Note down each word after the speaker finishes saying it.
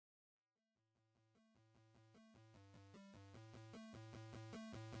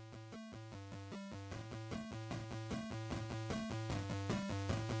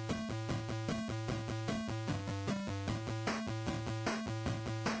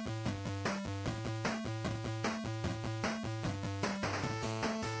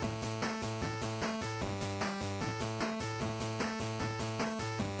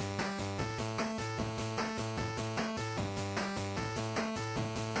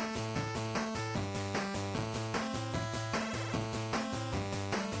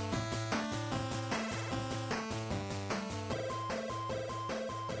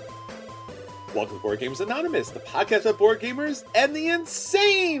Welcome to Board Gamers Anonymous, the podcast of board gamers and the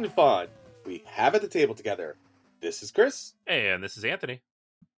insane fun we have at the table together. This is Chris. And this is Anthony.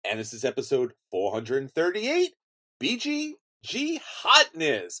 And this is episode 438, BGG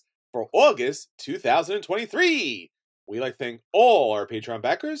Hotness for August 2023. We'd like to thank all our Patreon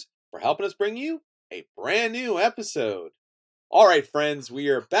backers for helping us bring you a brand new episode. All right, friends, we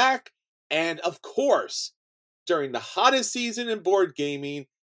are back. And of course, during the hottest season in board gaming,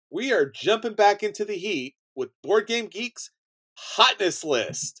 we are jumping back into the heat with Board Game Geek's Hotness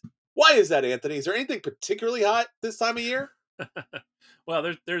list. Why is that, Anthony? Is there anything particularly hot this time of year?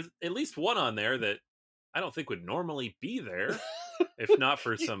 Well, there's at least one on there that I don't think would normally be there, if not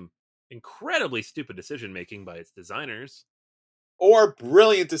for some incredibly stupid decision-making by its designers. Or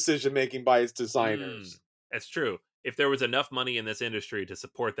brilliant decision-making by its designers. That's true. If there was enough money in this industry to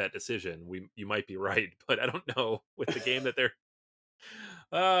support that decision, you might be right. But I don't know with the game that they're...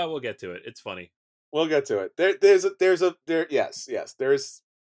 we'll get to it. It's funny. We'll get to it. Yes.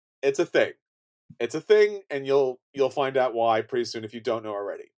 It's a thing. It's a thing, and you'll find out why pretty soon if you don't know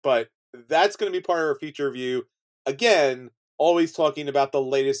already. But that's going to be part of our feature review. Again, always talking about the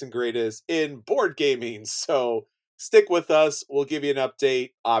latest and greatest in board gaming. So stick with us. We'll give you an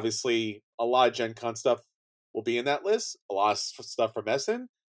update. Obviously, a lot of Gen Con stuff will be in that list. A lot of stuff from Essen,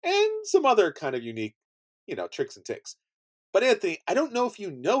 and some other kind of unique, tricks and ticks. But Anthony, I don't know if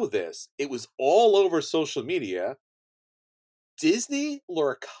you know this. It was all over social media. Disney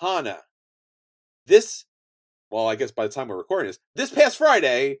Lorcana. I guess by the time we're recording this past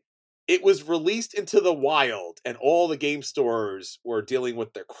Friday, it was released into the wild, and all the game stores were dealing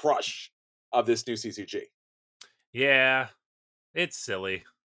with the crush of this new CCG. Yeah, it's silly,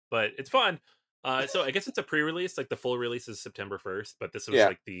 but it's fun. So I guess it's a pre-release. Like the full release is September 1st, but this was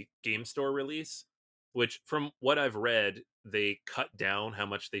like the game store release, which from what I've read, they cut down how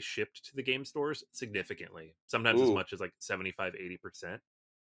much they shipped to the game stores significantly. Sometimes as much as like 75-80%.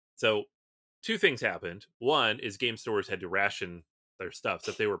 So two things happened. One is game stores had to ration their stuff. So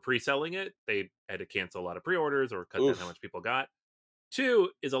if they were pre-selling it, they had to cancel a lot of pre-orders or cut down how much people got. Two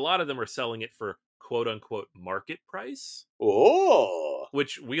is a lot of them are selling it for quote-unquote market price. Oh,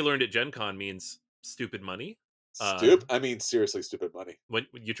 which we learned at Gen Con means stupid money. Seriously stupid money. When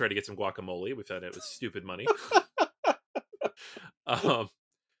you try to get some guacamole, we found out it was stupid money.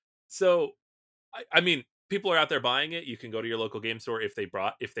 So, I mean, people are out there buying it. You can go to your local game store if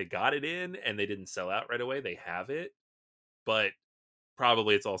they got it in and they didn't sell out right away. They have it, but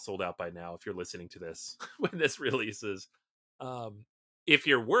probably it's all sold out by now. If you're listening to this when this releases, if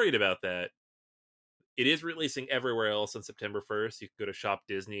you're worried about that, it is releasing everywhere else on September 1st. You can go to Shop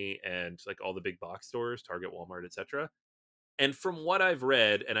Disney and like all the big box stores, Target, Walmart, etc. And from what I've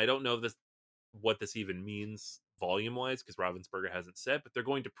read, and I don't know what this even means volume-wise, because Ravensburger hasn't said, but they're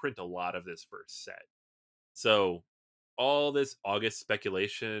going to print a lot of this first set. So all this August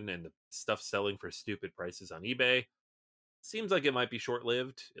speculation and the stuff selling for stupid prices on eBay seems like it might be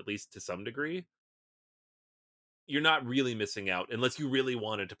short-lived, at least to some degree. You're not really missing out unless you really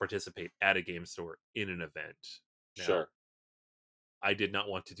wanted to participate at a game store in an event. Now, sure. I did not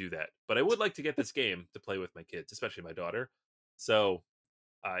want to do that, but I would like to get this game to play with my kids, especially my daughter. So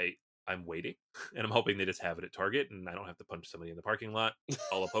I'm waiting, and I'm hoping they just have it at Target, and I don't have to punch somebody in the parking lot.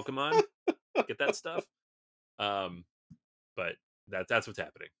 All a Pokemon, get that stuff. But that's what's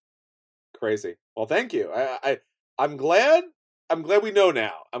happening. Crazy. Well, thank you. I'm glad we know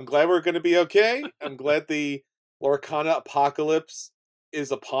now. I'm glad we're going to be okay. I'm glad the Lorcana apocalypse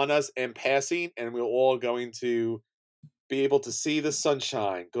is upon us and passing, and we're all going to be able to see the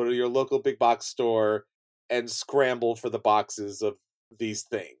sunshine, go to your local big box store, and scramble for the boxes of these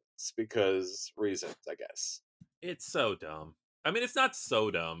things because reasons, I guess. It's so dumb. I mean, it's not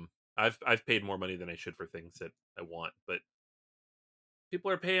so dumb. I've paid more money than I should for things that I want, but people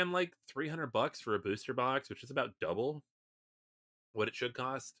are paying like $300 for a booster box, which is about double what it should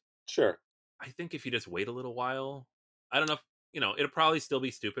cost. Sure. I think if you just wait a little while, I don't know if, it'll probably still be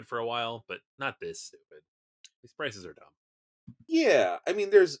stupid for a while, but not this stupid. These prices are dumb. Yeah, I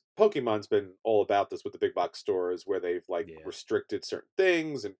mean, Pokemon's been all about this with the big box stores where they've restricted certain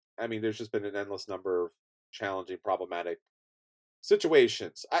things, and I mean, there's just been an endless number of challenging, problematic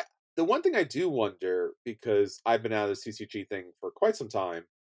situations. The one thing I do wonder, because I've been out of the CCG thing for quite some time,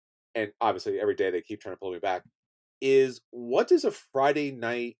 and obviously every day they keep trying to pull me back, is what does a Friday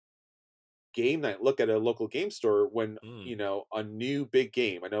night game night look at a local game store when a new big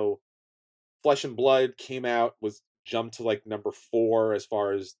game? I know Flesh and Blood came out, was jumped to like number 4 as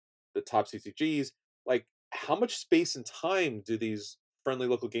far as the top CCGs. Like, how much space and time do these friendly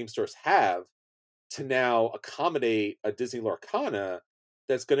local game stores have to now accommodate a Disney Lorcana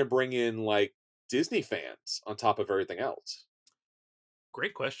that's going to bring in like Disney fans on top of everything else?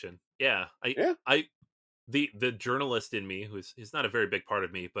 Great question. Yeah, Yeah, I the journalist in me, who's he's not a very big part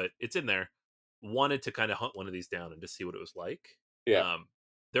of me, but it's in there, wanted to kind of hunt one of these down and just see what it was like. yeah, Um,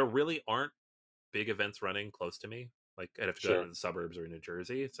 there really aren't big events running close to me. Like I'd have to go down sure. to the suburbs or New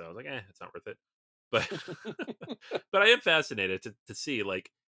Jersey, so I was like, it's not worth it. But but I am fascinated to see,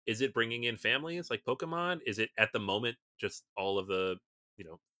 like, is it bringing in families like Pokemon? Is it at the moment just all of the, you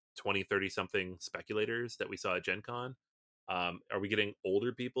know, 20, 30 something speculators that we saw at Gen Con? Are we getting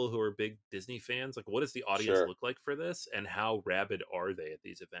older people who are big Disney fans? Like, what does the audience Sure. look like for this, and how rabid are they at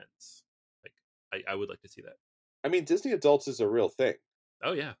these events? Like, I would like to see that. I mean, Disney adults is a real thing,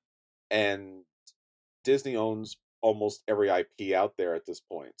 Oh yeah. and Disney owns almost every IP out there at this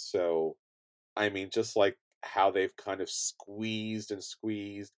point. So, I mean, just like how they've kind of squeezed and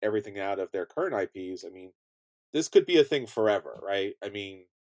squeezed everything out of their current IPs, I mean, this could be a thing forever, right? I mean,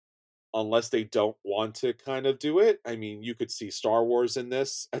 unless they don't want to kind of do it. I mean, you could see Star Wars in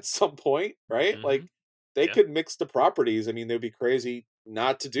this at some point, right? Hmm. Like they Yeah. could mix the properties. I mean, they'd be crazy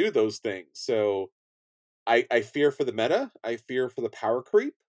not to do those things. So I fear for the meta. I fear for the power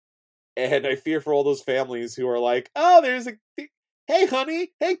creep. And I fear for all those families who are like, "Oh, hey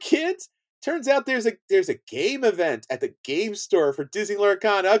honey, hey kids. Turns out there's a game event at the game store for Disney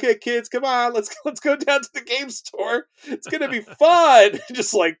Con. Okay, kids, come on, let's go down to the game store. It's gonna be fun."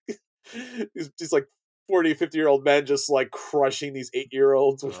 Just like these like 40, 50-year-old men just like crushing these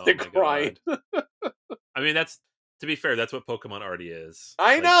 8-year-olds with Oh their my crying. god. I mean, that's to be fair. That's what Pokemon already is.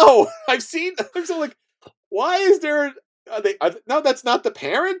 I Like, know. I'm so like, why is there? No, that's not the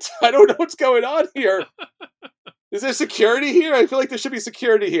parent. I don't know what's going on here. Is there security here? I feel like there should be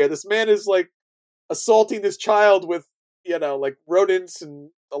security here. This man is like assaulting this child with, like rodents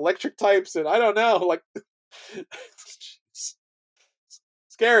and electric types, and I don't know, like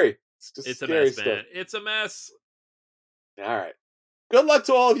scary. It's just it's a scary mess, stuff. man. It's a mess. All right. Good luck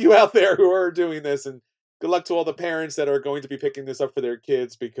to all of you out there who are doing this, and good luck to all the parents that are going to be picking this up for their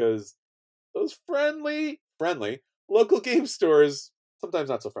kids because those friendly local game stores sometimes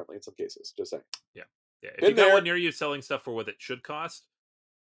not so friendly in some cases. Just saying. Yeah, yeah. If you Been got one there. near you selling stuff for what it should cost,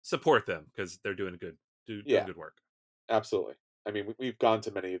 support them because they're doing doing Yeah, good work. absolutely. I mean, we've gone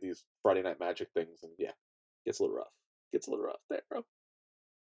to many of these Friday Night Magic things, and yeah, gets a little rough. Gets a little rough there, bro.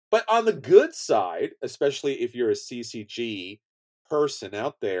 But on the good side, especially if you're a CCG person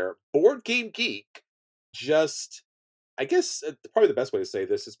out there, Board Game Geek just, I guess probably the best way to say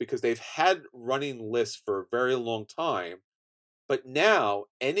this is because they've had running lists for a very long time, but now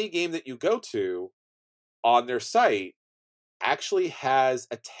any game that you go to on their site actually has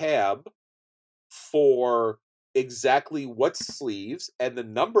a tab for exactly what sleeves and the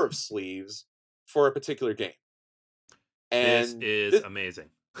number of sleeves for a particular game. This And is this, amazing.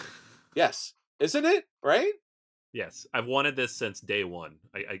 yes, isn't it? Right? Yes, I've wanted this since day one.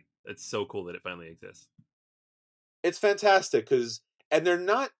 I it's so cool that it finally exists. It's fantastic because, and they're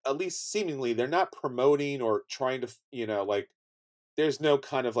not, at least seemingly, they're not promoting or trying to, like, there's no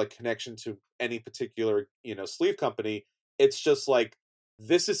kind of like connection to any particular, sleeve company. It's just like,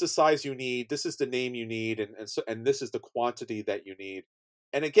 this is the size you need, this is the name you need, and this is the quantity that you need.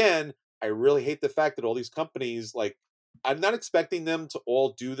 And again, I really hate the fact that all these companies, like, I'm not expecting them to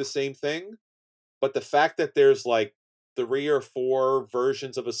all do the same thing, but the fact that there's like 3 or 4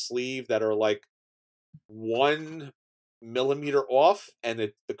 versions of a sleeve that are like 1 millimeter off and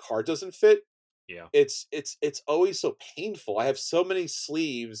the card doesn't fit, Yeah. it's always so painful. I have so many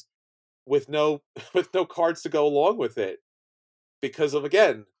sleeves with no with no cards to go along with it because of,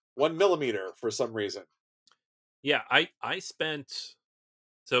 again, 1 millimeter for some reason. Yeah, I spent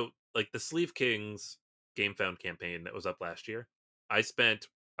so like the Sleeve Kings Game Found campaign that was up last year. I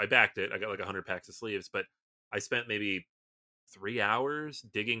backed it. I got like 100 packs of sleeves, but I spent maybe 3 hours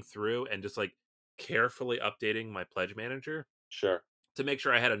digging through and just like carefully updating my pledge manager Sure. to make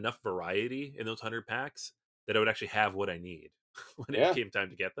sure I had enough variety in those 100 packs that I would actually have what I need when it Yeah. came time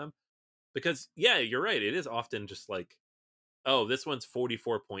to get them. Because yeah, you're right. It is often just like, oh, this one's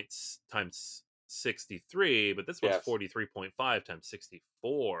 44 points times 63, but this one's Yes. 43.5 times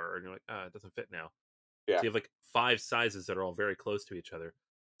 64. And you're like, it doesn't fit now. Yeah. So you have like 5 sizes that are all very close to each other.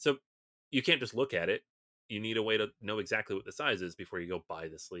 So you can't just look at it. You need a way to know exactly what the size is before you go buy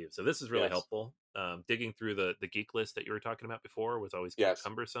the sleeve. So this is really Yes. helpful. Digging through the geek list that you were talking about before was always kind of Yes.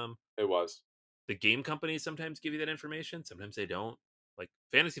 cumbersome. It was. The game companies sometimes give you that information. Sometimes they don't. Like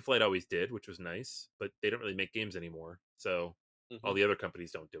Fantasy Flight always did, which was nice, but they don't really make games anymore. So all Hmm. the other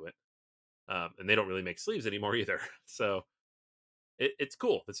companies don't do it. And they don't really make sleeves anymore either. So it's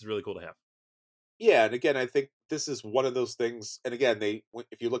cool. This is really cool to have. Yeah, and again, I think this is one of those things. And again,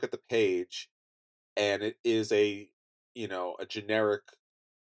 if you look at the page, and it is a generic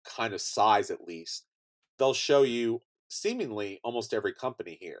kind of size at least, they'll show you seemingly almost every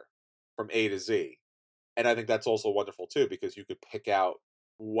company here from A to Z. And I think that's also wonderful too, because you could pick out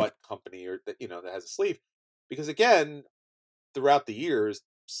what company or that has a sleeve. Because again, throughout the years,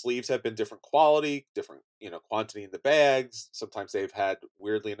 sleeves have been different quality, different, quantity in the bags. Sometimes they've had,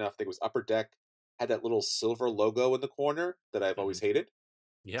 weirdly enough, I think it was Upper Deck had that little silver logo in the corner that I've Hmm. always hated.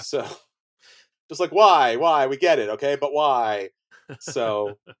 Yeah. So just like, why? We get it, okay, but why?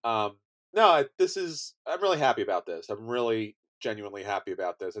 So, no, I'm really happy about this. I'm really genuinely happy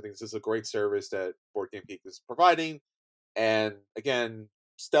about this. I think this is a great service that Board Game Geek is providing, and again,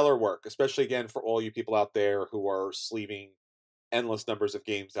 stellar work, especially again for all you people out there who are sleeving endless numbers of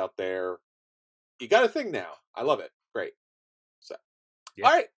games out there. You got a thing now. I love it. Great. So, Yeah.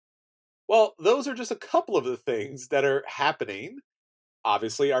 all right. Well, those are just a couple of the things that are happening.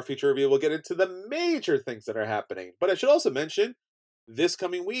 Obviously, our feature review will get into the major things that are happening. But I should also mention this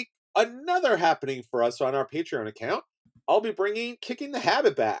coming week, another happening for us on our Patreon account. I'll be bringing Kicking the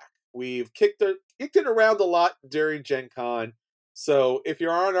Habit back. We've kicked it around a lot during Gen Con. So if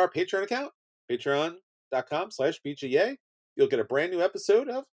you're on our Patreon account, patreon.com/BGA, you'll get a brand new episode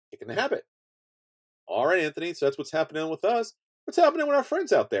of Kicking the Habit. All right, Anthony. So that's what's happening with us. What's happening with our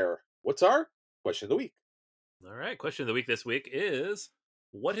friends out there? What's our question of the week? All right. Question of the week this week is,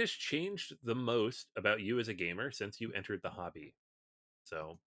 what has changed the most about you as a gamer since you entered the hobby?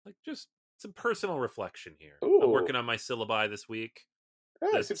 So, like, just some personal reflection here. I'm Ooh, working on my syllabi this week. yeah,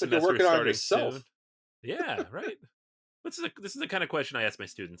 it The seems like you're semester is working on starting soon. yourself. Yeah, right. This is the kind of question I ask my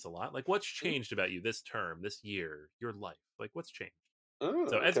students a lot. Like, what's Mm. changed about you this term, this year, your life? Like, what's changed? So,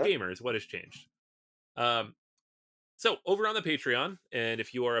 Oh, as okay. gamers, what has changed? Um, so over on the Patreon, and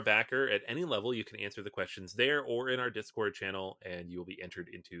if you are a backer at any level, you can answer the questions there or in our Discord channel, and you will be entered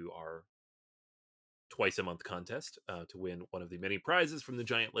into our twice a month contest to win one of the many prizes from the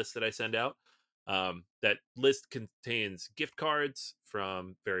giant list that I send out. That list contains gift cards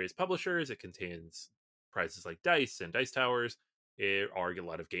from various publishers. It contains prizes like dice and dice towers. There are a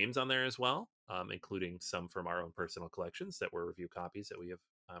lot of games on there as well, including some from our own personal collections that were review copies that we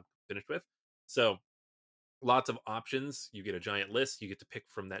have finished with. So lots of options. You get a giant list. You get to pick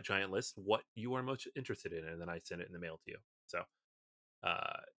from that giant list what you are most interested in, and then I send it in the mail to you. So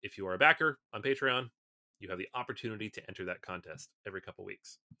if you are a backer on Patreon, you have the opportunity to enter that contest every couple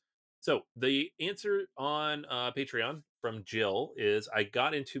weeks. So the answer on Patreon from Jill is, I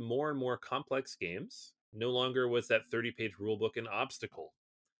got into more and more complex games. No longer was that 30-page rulebook an obstacle.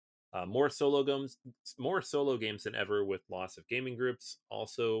 More solo games than ever with loss of gaming groups.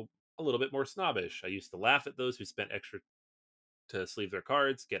 Also, a little bit more snobbish. I used to laugh at those who spent extra to sleeve their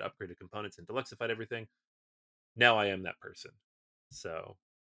cards, get upgraded components, and deluxified everything. Now I am that person. So,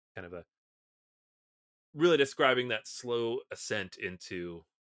 kind of a really describing that slow ascent into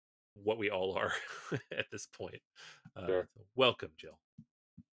what we all are at this point. Sure. Welcome, Jill.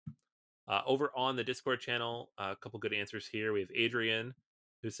 Over on the Discord channel, a couple good answers here. We have Adrian,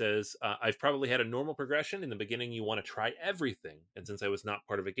 who says, I've probably had a normal progression. In the beginning, you want to try everything. And since I was not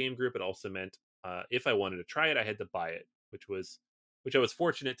part of a game group, it also meant if I wanted to try it, I had to buy it, which I was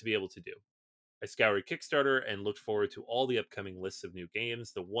fortunate to be able to do. I scoured Kickstarter and looked forward to all the upcoming lists of new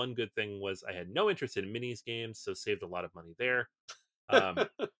games. The one good thing was I had no interest in minis games, so saved a lot of money there. Um,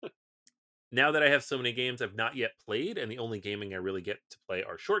 Now that I have so many games I've not yet played, and the only gaming I really get to play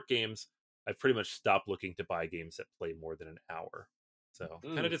are short games, I've pretty much stopped looking to buy games that play more than an hour. So,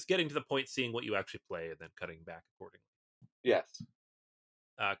 kind of Mm, just getting to the point, seeing what you actually play, and then cutting back accordingly. yes,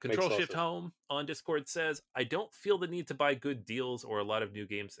 makes Control all Shift sense. Home on Discord says, I don't feel the need to buy good deals or a lot of new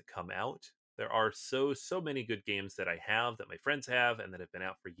games that come out. There are so many good games that I have, that my friends have, and that have been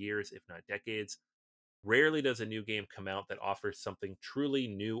out for years, if not decades. Rarely does a new game come out that offers something truly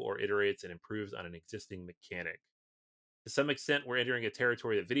new or iterates and improves on an existing mechanic. To some extent, we're entering a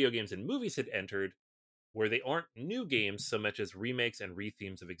territory that video games and movies had entered, where they aren't new games so much as remakes and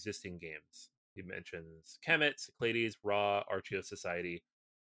rethemes of existing games. He mentions Kemet, Cyclades, Raw, Archeo Society,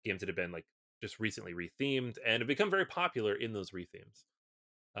 games that have been like just recently rethemed and have become very popular in those rethemes.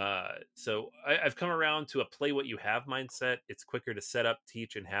 I've come around to a play what you have mindset. It's quicker to set up,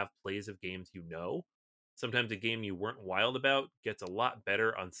 teach, and have plays of games you know. Sometimes a game you weren't wild about gets a lot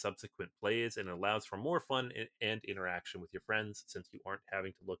better on subsequent plays and allows for more fun and interaction with your friends, since you aren't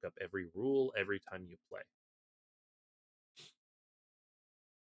having to look up every rule every time you play.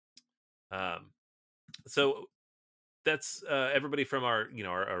 Um, so that's everybody from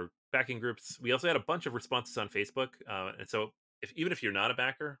our backing groups. We also had a bunch of responses on Facebook, and so even if you're not a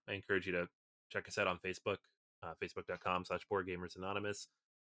backer, I encourage you to check us out on Facebook, facebook.com/boardgamersanonymous.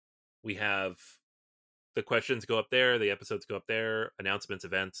 We have the questions go up there, the episodes go up there, announcements,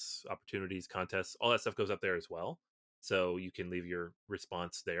 events, opportunities, contests, all that stuff goes up there as well. So you can leave your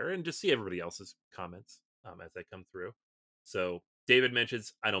response there and just see everybody else's comments as they come through. So David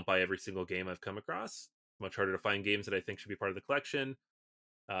mentions, I don't buy every single game I've come across. Much harder to find games that I think should be part of the collection.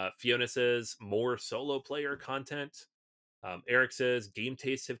 Fiona says, more solo player content. Eric says, game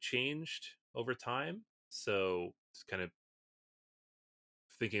tastes have changed over time. So it's kind of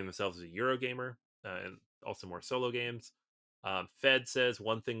thinking of themselves as a Eurogamer and also more solo games. Fed says,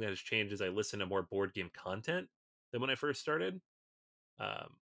 one thing that has changed is I listen to more board game content than when I first started.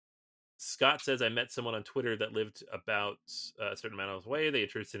 Um, Scott says, I met someone on Twitter that lived about a certain amount of way. They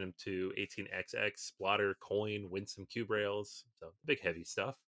introduced him to 18xx, Blotter, Coin, Winsome Cube Rails. So big, heavy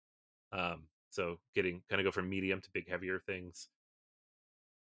stuff. So getting kind of go from medium to big, heavier things.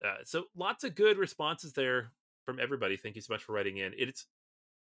 So lots of good responses there from everybody. Thank you so much for writing in. It's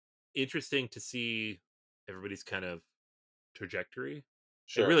interesting to see everybody's kind of trajectory. It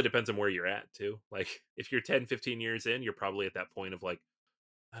Sure. really depends on where you're at too. Like if you're 10, 15 years in, you're probably at that point of like,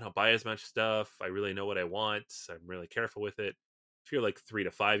 I don't buy as much stuff. I really know what I want. I'm really careful with it. If you're like 3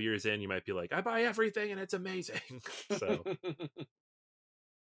 to 5 years in, you might be like, I buy everything and it's amazing. So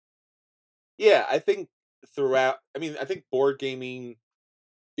Yeah, I think throughout, I mean, I think board gaming,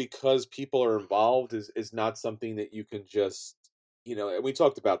 because people are involved, is not something that you can just, and we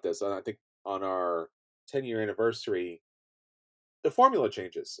talked about this, and I think on our 10-year anniversary, the formula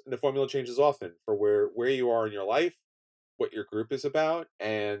changes, and the formula changes often for where you are in your life, what your group is about,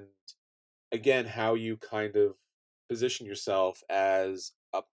 and again, how you kind of position yourself as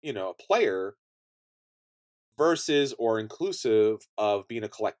a player versus or inclusive of being a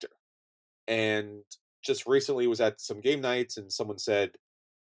collector. And just recently was at some game nights, and someone said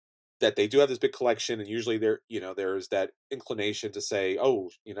that they do have this big collection, and usually there's that inclination to say, oh,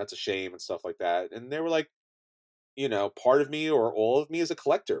 that's a shame and stuff like that. And they were like, part of me or all of me is a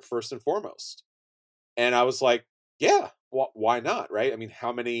collector first and foremost. And I was like, yeah, why not, right? I mean,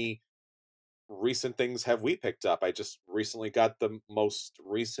 how many recent things have we picked up? I just recently got the most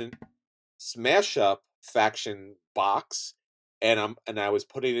recent Smash Up faction box, and I was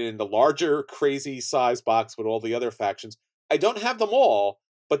putting it in the larger crazy size box with all the other factions. I don't have them all,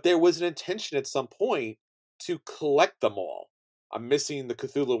 but there was an intention at some point to collect them all. I'm missing the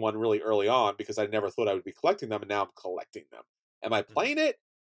Cthulhu one really early on because I never thought I would be collecting them, and now I'm collecting them. Am I mhm, playing it?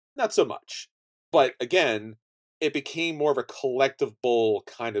 Not so much. right. But again, it became more of a collectible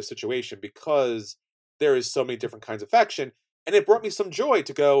kind of situation because there is so many different kinds of faction, and it brought me some joy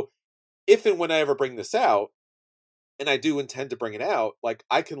to go, if and when I ever bring this out, and I do intend to bring it out, like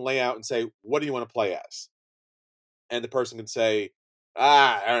I can lay out and say, what do you want to play as? And the person can say,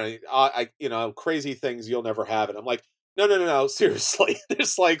 I don't know, crazy things you'll never have it. I'm like, no, no, no, no, seriously.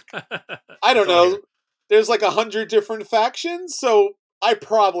 There's like, I That's don't all I know, hear. there's like 100 different factions, so I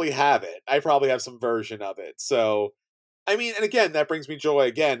probably have it. I probably have some version of it. So, I mean, and again, that brings me joy.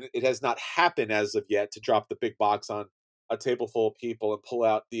 Again, it has not happened as of yet to drop the big box on a table full of people and pull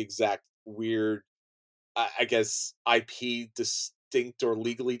out the exact weird, I guess, IP distinct or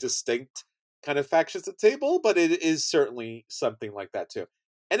legally distinct kind of factions at the table, but it is certainly something like that too.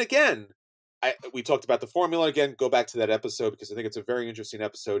 And again, we talked about the formula again. Go back to that episode because I think it's a very interesting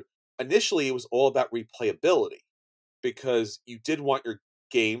episode. Initially, it was all about replayability because you did want your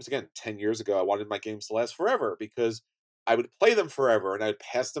games. Again, 10 years ago, I wanted my games to last forever because I would play them forever and I'd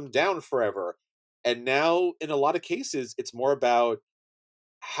pass them down forever. And now, in a lot of cases, it's more about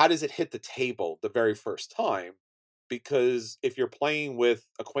how does it hit the table the very first time? Because if you're playing with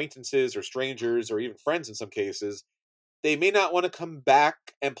acquaintances or strangers or even friends in some cases, they may not want to come back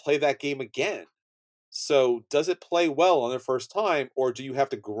and play that game again. So, does it play well on the first time, or do you have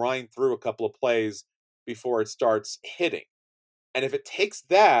to grind through a couple of plays before it starts hitting? And if it takes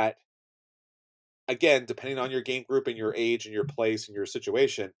that, again, depending on your game group and your age and your place and your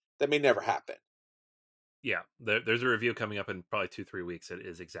situation, that may never happen. Yeah, there's a review coming up in probably 2-3 weeks. It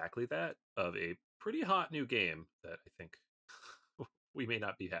is exactly that of a pretty hot new game that I think we may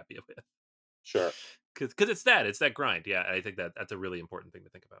not be happy with Sure. because it's that grind. Yeah, I think that's a really important thing to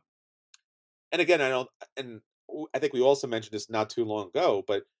think about. And again, and I think we also mentioned this not too long ago,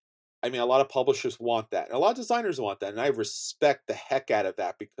 but I mean, a lot of publishers want that, and a lot of designers want that, and I respect the heck out of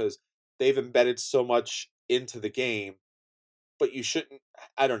that because they've embedded so much into the game. But you shouldn't.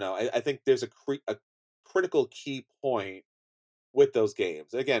 I don't know. I think there's a critical key point with those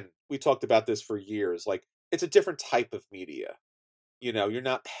games. Again, we talked about this for years. Like it's a different type of media. You're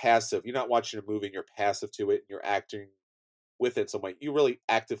not passive. You're not watching a movie and you're passive to it and you're acting with it some way. You really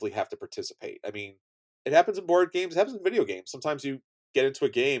actively have to participate. I mean, it happens in board games, it happens in video games. Sometimes you get into a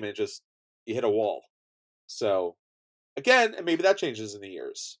game and you hit a wall. So again, and maybe that changes in the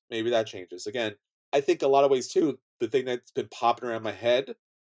years. Maybe that changes. Again, I think a lot of ways too, the thing that's been popping around my head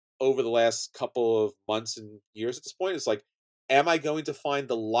over the last couple of months and years at this point is like, am I going to find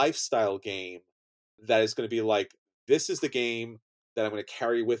the lifestyle game that is going to be like, this is the game that I'm going to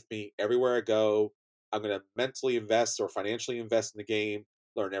carry with me everywhere I go. I'm going to mentally invest or financially invest in the game,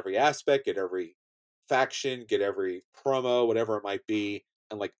 learn every aspect, get every faction, get every promo, whatever it might be.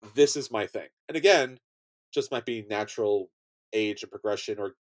 And like, this is my thing. And again, just might be natural age and progression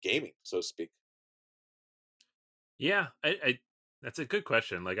or gaming, so to speak. Yeah, I that's a good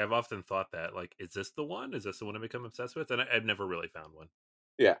question. Like I've often thought that. Like, is this the one? Is this the one I become obsessed with? And I've never really found one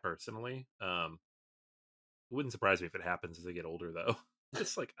Yeah. personally. It wouldn't surprise me if it happens as I get older, though.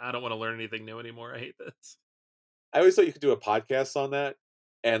 Just like I don't want to learn anything new anymore. I hate this. I always thought you could do a podcast on that,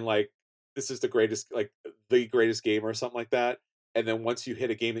 and like, this is the greatest, like the greatest game or something like that. And then once you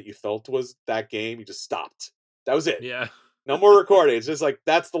hit a game that you felt was that game, you just stopped. That was it. Yeah, No more recording. It's just like,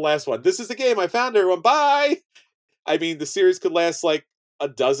 that's the last one. This is the game. I found everyone. Bye. I mean, the series could last like a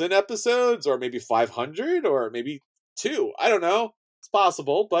dozen episodes, or maybe 500, or maybe two. I don't know. It's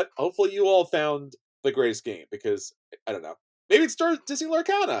possible, but hopefully you all found the greatest game, because I don't know. Maybe it's Disney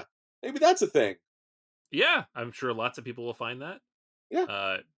Lorcana. Maybe that's a thing. yeah. I'm sure lots of people will find that.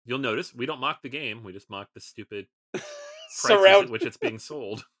 Yeah. You'll notice we don't mock the game; we just mock the stupid prices at Surround. which it's being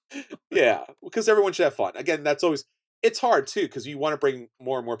sold. Yeah, because everyone should have fun. Again, that's always, it's hard too, because you want to bring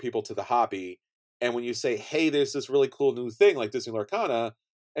more and more people to the hobby. And when you say, "Hey, there's this really cool new thing like Disney Lorcana," and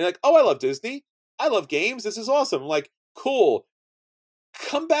you're like, "Oh, I love Disney. I love games. This is awesome." I'm like, cool.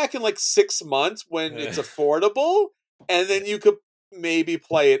 Come back in like 6 months when it's affordable, and then you could maybe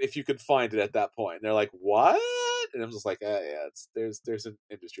play it if you could find it at that point. And they're like, "What?" And I'm just like, yeah, there's an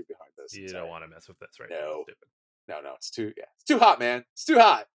industry behind this. You don't want to mess with this right now. No, It's no, it's too hot, man. It's too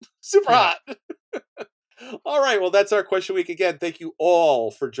hot, super hot. All right, well, that's our question week again. Thank you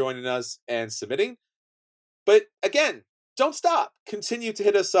all for joining us and submitting. But again, don't stop. Continue to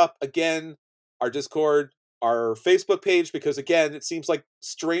hit us up. Again, our Discord, our Facebook page, because again, it seems like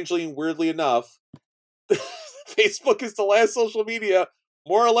strangely and weirdly enough, Facebook is the last social media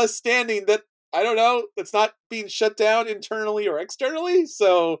more or less standing that, I don't know, that's not being shut down internally or externally.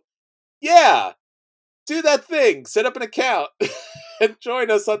 So yeah, do that thing. Set up an account and join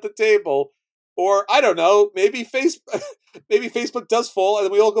us at the table. Or I don't know, maybe Facebook does fall and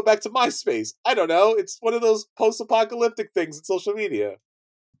then we all go back to MySpace. I don't know. It's one of those post-apocalyptic things in social media.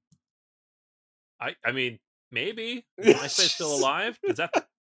 I mean, maybe is MySpace still alive? Does that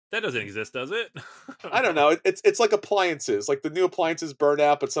doesn't exist, does it? I don't know. It's like appliances. Like the new appliances burn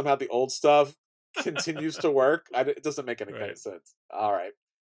out, but somehow the old stuff continues to work. It doesn't make any kind of sense. All right,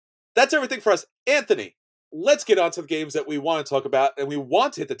 that's everything for us, Anthony. Let's get on to the games that we want to talk about, and we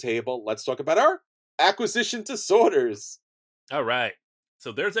want to hit the table. Let's talk about our acquisition disorders. All right.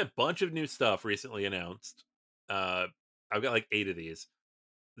 So there's a bunch of new stuff recently announced. I've got like 8 of these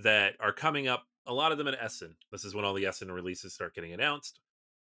that are coming up. A lot of them at Essen. This is when all the Essen releases start getting announced.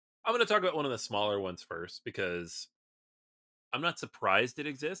 I'm going to talk about one of the smaller ones first because I'm not surprised it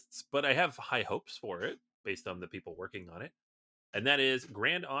exists, but I have high hopes for it based on the people working on it. And that is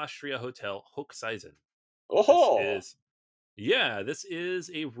Grand Austria Hotel Hochseisen. Oh, this is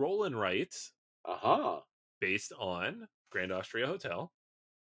a roll and write based on Grand Austria Hotel,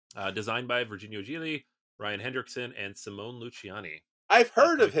 designed by Virginio Gili, Ryan Hendrickson, and Simone Luciani. I've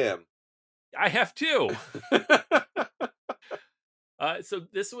heard of him. I have too. So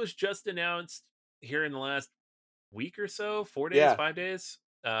this was just announced here in the last week or so, 4 days, 5 days.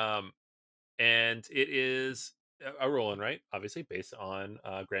 And it is a roll and write, obviously based on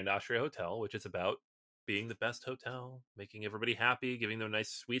Grand Austria Hotel, which is about being the best hotel, making everybody happy, giving them nice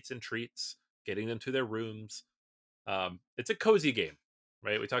sweets and treats, getting them to their rooms. It's a cozy game,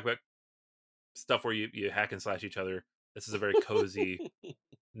 right? We talk about stuff where you hack and slash each other. This is a very cozy,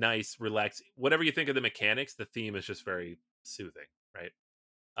 nice, relaxed. Whatever you think of the mechanics, the theme is just very soothing, right?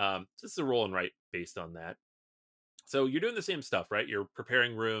 So this is a roll and write based on that. So you're doing the same stuff, right? You're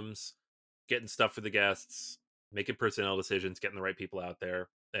preparing rooms, getting stuff for the guests, making personnel decisions, getting the right people out there,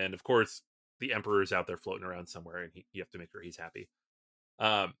 and of course, the emperor's out there floating around somewhere, and you have to make sure he's happy.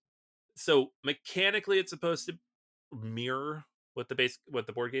 So mechanically, it's supposed to mirror what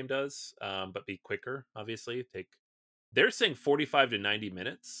the board game does, but be quicker. Obviously, they're saying 45 to 90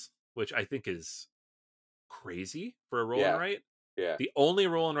 minutes, which I think is crazy for a roll and write. Yeah. The only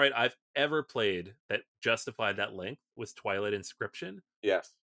roll and write I've ever played that justified that length was Twilight Inscription.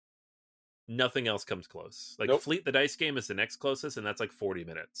 Yes. Nothing else comes close. Like Fleet the Dice Game is the next closest, and that's like 40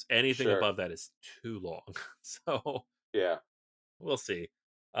 minutes. Anything above that is too long. So yeah, we'll see.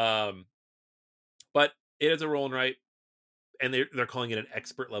 But It is a roll and write, and they're calling it an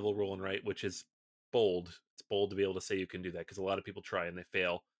expert level roll and write, which is bold. It's bold to be able to say you can do that because a lot of people try and they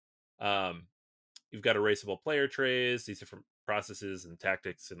fail. Um, you've got erasable player trays, these different processes and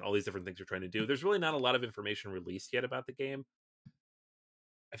tactics, and all these different things you're trying to do. There's really not a lot of information released yet about the game.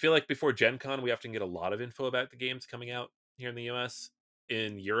 I feel like before Gen Con, we often get a lot of info about the games coming out here in the US.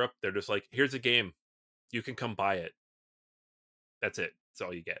 In Europe, they're just like, here's a game. You can come buy it. That's it. That's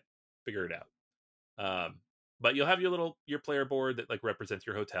all you get. Figure it out. But you'll have your player board that like represents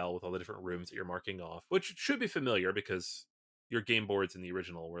your hotel with all the different rooms that you're marking off, which should be familiar because your game boards in the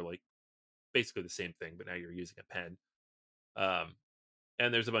original were like basically the same thing, but now you're using a pen.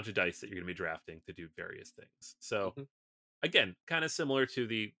 And there's a bunch of dice that you're going to be drafting to do various things. So again, kind of similar to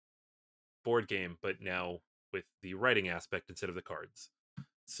the board game, but now with the writing aspect instead of the cards.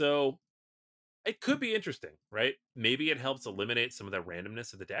 So it could be interesting, right? Maybe it helps eliminate some of the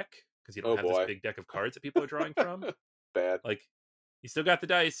randomness of the deck because you don't have this big deck of cards that people are drawing from. Bad. Like, you still got the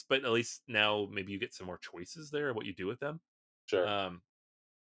dice, but at least now maybe you get some more choices there of what you do with them. Sure.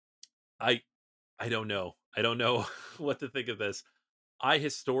 I don't know. I don't know what to think of this. I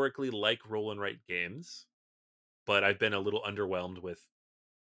historically like roll and write games, but I've been a little underwhelmed with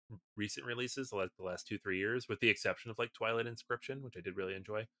recent releases like the last 2-3 years, with the exception of like Twilight Inscription, which I did really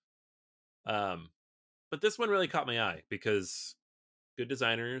enjoy. But this one really caught my eye because good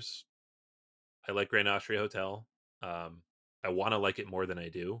designers. I like Grand Austria Hotel. I want to like it more than I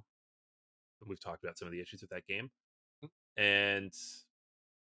do. We've talked about some of the issues with that game, and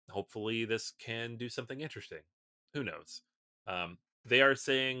hopefully this can do something interesting. Who knows? They are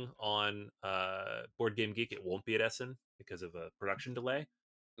saying on Board Game Geek it won't be at Essen because of a production delay,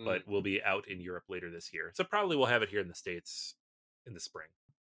 but will be out in Europe later this year. So probably we'll have it here in the States in the spring.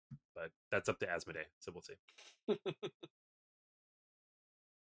 But that's up to Asmodee, so we'll see.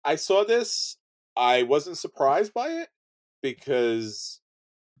 I saw this. I wasn't surprised by it because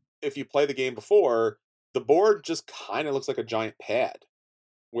if you play the game before, the board just kind of looks like a giant pad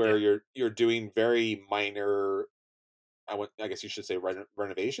where you're doing very minor, I guess you should say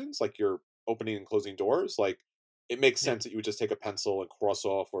renovations, like you're opening and closing doors. Like it makes sense that you would just take a pencil and cross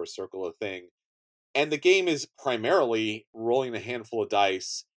off or circle a thing. And the game is primarily rolling a handful of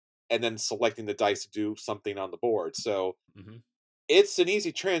dice and then selecting the dice to do something on the board. So it's an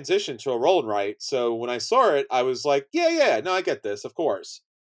easy transition to a roll and write. So when I saw it, I was like, yeah, no, I get this, of course.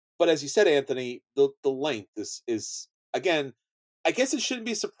 But as you said, Anthony, the length is again, I guess it shouldn't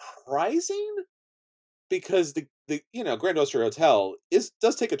be surprising because the Grand Austria Hotel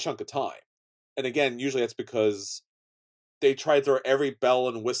does take a chunk of time. And again, usually that's because they try to throw every bell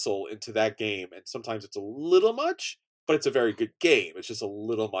and whistle into that game, and sometimes it's a little much, but it's a very good game. It's just a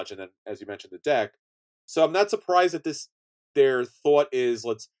little much, and then, as you mentioned, the deck. So I'm not surprised that their thought is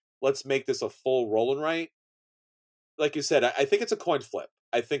let's make this a full roll and write. Like you said, I think it's a coin flip.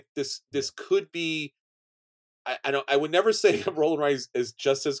 I think this could be. I would never say a roll and write is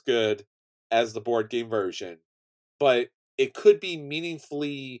just as good as the board game version, but it could be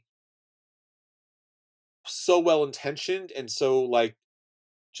meaningfully so well intentioned and so like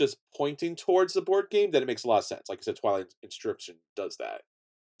just pointing towards the board game that it makes a lot of sense. Like I said, Twilight Inscription does that.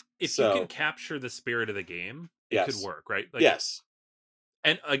 If you can capture the spirit of the game, it could work, right? Like, yes.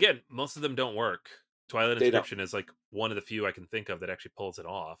 And again, most of them don't work. Twilight Inscription is like one of the few I can think of that actually pulls it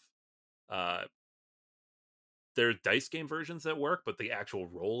off. There are dice game versions that work, but the actual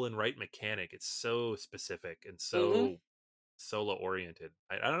roll and write mechanic, it's so specific and so solo oriented.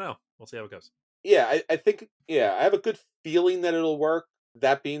 I don't know. We'll see how it goes. Yeah, I think I have a good feeling that it'll work.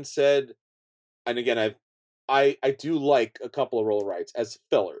 That being said, and again, I do like a couple of roll rights as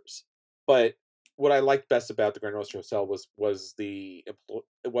fillers, but what I liked best about the Grand Austria Hotel was the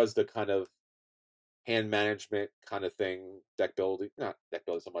kind of hand management kind of thing, deck building, not deck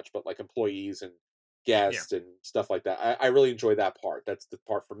building so much, but like employees and guests and stuff like that. I really enjoy that part. That's the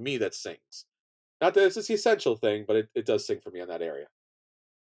part for me that sings. Not that it's the essential thing, but it does sing for me in that area.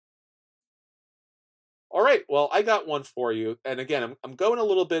 All right, well, I got one for you. And again, I'm going a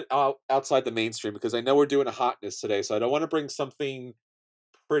little bit outside the mainstream because I know we're doing a hotness today, so I don't want to bring something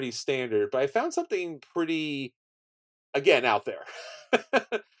pretty standard, but I found something pretty, again, out there.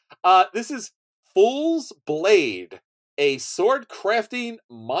 This is Fool's Blade, a sword crafting,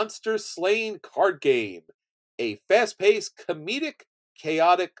 monster slaying card game. A fast-paced, comedic,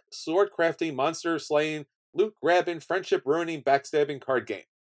 chaotic, sword crafting, monster slaying, loot grabbing, friendship ruining, backstabbing card game.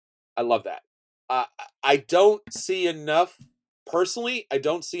 I love that. I don't see enough, personally,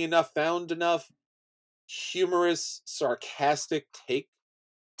 found enough humorous, sarcastic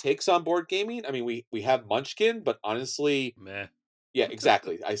takes on board gaming. I mean, we have Munchkin, but honestly, meh. Yeah,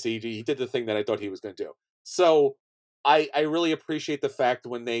 exactly. I see he did the thing that I thought he was going to do. So I really appreciate the fact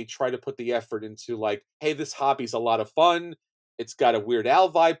when they try to put the effort into like, hey, this hobby's a lot of fun. It's got a Weird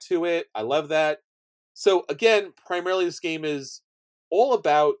Al vibe to it. I love that. So again, primarily this game is all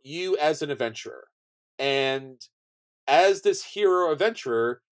about you as an adventurer. And as this hero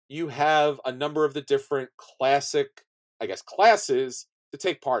adventurer, you have a number of the different classic, I guess, classes to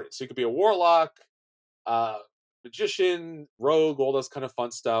take part in. So you could be a warlock, magician, rogue, all those kind of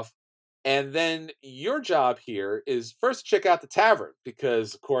fun stuff. And then your job here is first check out the tavern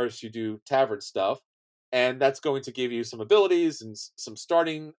because, of course, you do tavern stuff, and that's going to give you some abilities and some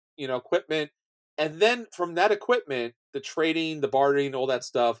starting, equipment. And then from that equipment, the trading, the bartering, all that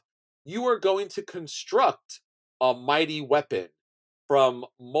stuff, you are going to construct a mighty weapon from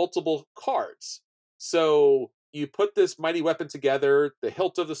multiple cards. So you put this mighty weapon together, the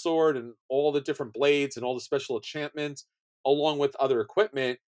hilt of the sword and all the different blades and all the special enchantments, along with other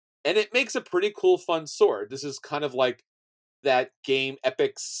equipment, and it makes a pretty cool, fun sword. This is kind of like that game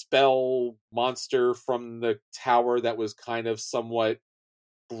Epic Spell monster from the tower that was kind of somewhat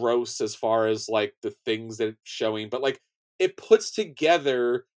gross as far as like the things that it's showing, but like it puts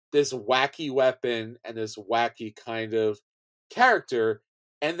together this wacky weapon and this wacky kind of character.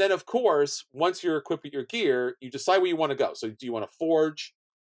 And then, of course, once you're equipped with your gear, you decide where you want to go. So, do you want to forge,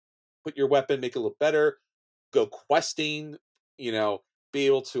 put your weapon, make it a little better, go questing, be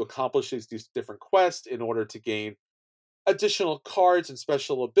able to accomplish these different quests in order to gain additional cards and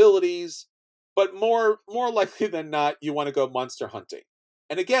special abilities, but more likely than not, you want to go monster hunting.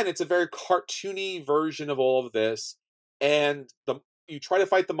 And again, it's a very cartoony version of all of this, and you try to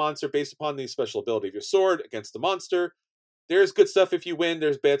fight the monster based upon the special ability of your sword against the monster. There's good stuff if you win,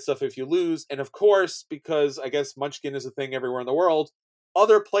 there's bad stuff if you lose, and of course, because I guess Munchkin is a thing everywhere in the world,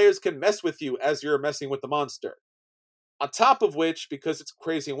 other players can mess with you as you're messing with the monster. On top of which, because it's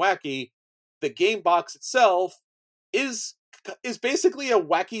crazy and wacky, the game box itself is basically a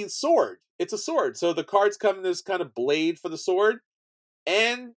wacky sword. It's a sword. So the cards come in this kind of blade for the sword,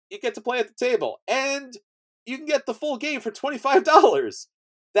 and you get to play at the table. And you can get the full game for $25.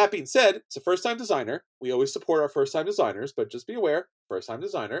 That being said, it's a first-time designer. We always support our first-time designers, but just be aware, first-time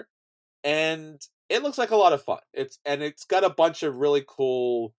designer. And it looks like a lot of fun. It's got a bunch of really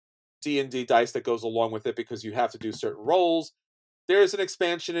cool D&D dice that goes along with it because you have to do certain roles. There's an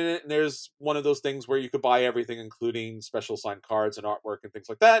expansion in it, and there's one of those things where you could buy everything, including special signed cards and artwork and things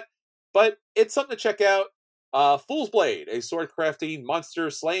like that. But it's something to check out. Fool's Blade, a sword crafting, monster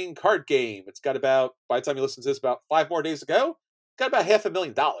slaying card game. It's got about, by the time you listen to this, about 5 more days ago, got about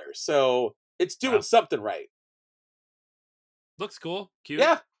 $500,000. So it's doing something right. Looks cool, cute.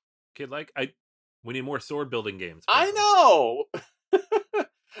 Yeah, kid like. We need more sword building games. Apparently. I know.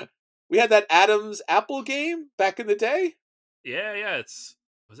 We had that Adam's Apple game back in the day. Yeah. It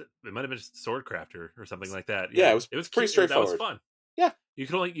might have been just Sword Crafter or something like that. Yeah, it was pretty straightforward. That was fun. Yeah, you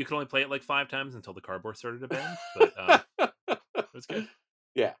could only play it like 5 times until the cardboard started to bend. But it was good.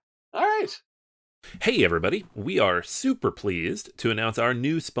 Yeah. All right. Hey everybody, we are super pleased to announce our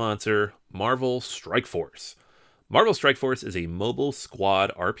new sponsor, Marvel Strike Force. Marvel Strike Force is a mobile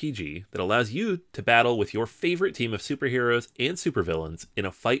squad RPG that allows you to battle with your favorite team of superheroes and supervillains in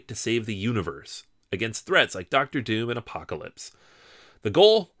a fight to save the universe against threats like Doctor Doom and Apocalypse. The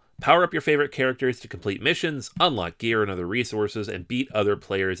goal? Power up your favorite characters to complete missions, unlock gear and other resources, and beat other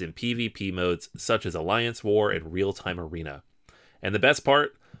players in PvP modes such as Alliance War and Real-Time Arena. And the best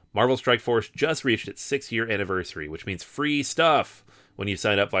part? Marvel Strike Force just reached its 6-year anniversary, which means free stuff when you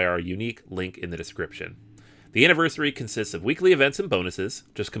sign up via our unique link in the description. The anniversary consists of weekly events and bonuses.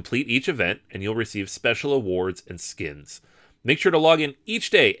 Just complete each event, and you'll receive special awards and skins. Make sure to log in each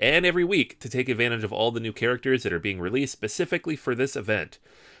day and every week to take advantage of all the new characters that are being released specifically for this event.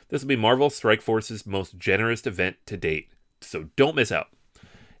 This will be Marvel Strike Force's most generous event to date, so don't miss out.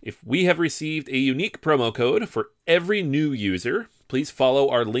 If we have received a unique promo code for every new user, please follow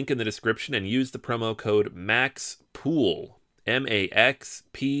our link in the description and use the promo code MAXPOOL,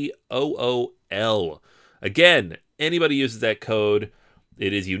 MAXPOOL. Again, anybody uses that code,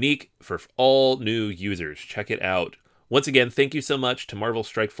 it is unique for all new users. Check it out. Once again, thank you so much to Marvel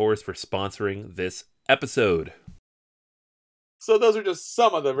Strike Force for sponsoring this episode. So those are just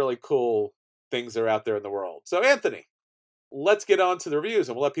some of the really cool things that are out there in the world. So Anthony, let's get on to the reviews,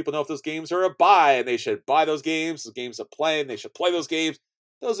 and we'll let people know if those games are a buy, and they should buy those games. The games are playing, they should play those games.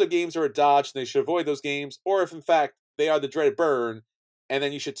 Those are games are a dodge, and they should avoid those games. Or if in fact they are the dreaded burn, and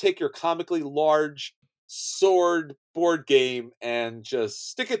then you should take your comically large sword board game and just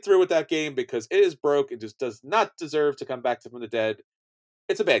stick it through with that game because it is broke. It just does not deserve to come back from the dead.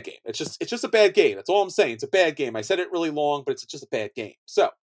 It's a bad game. It's just a bad game. That's all I'm saying. It's a bad game. I said it really long, but it's just a bad game. So,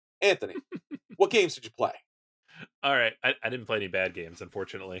 Anthony, What games did you play? All right, I didn't play any bad games,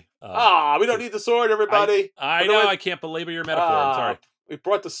 unfortunately. We don't need the sword, everybody. I know I can't belabor your metaphor. I'm sorry. We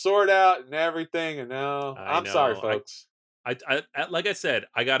brought the sword out and everything, and now I'm sorry, folks. I like I said,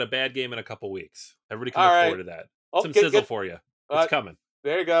 I got a bad game in a couple weeks. Everybody can All look right. forward to that. Oh, Some sizzle for you. It's coming.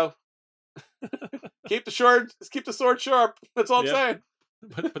 There you go. Keep the sword sharp. That's all I'm saying.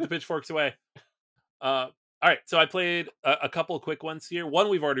 Put the pitchforks away. All right, so I played a couple of quick ones here. One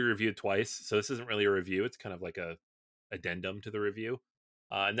we've already reviewed twice, so this isn't really a review. It's kind of like a addendum to the review.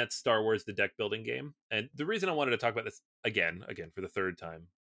 And that's Star Wars: The Deck Building Game. And the reason I wanted to talk about this again for the third time,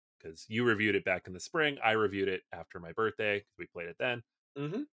 because you reviewed it back in the spring, I reviewed it after my birthday. We played it then.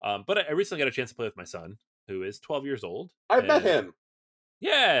 Mm-hmm. But I recently got a chance to play with my son, who is 12 years old. I met him.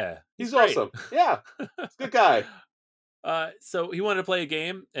 Yeah, he's awesome. Yeah, he's a good guy. So he wanted to play a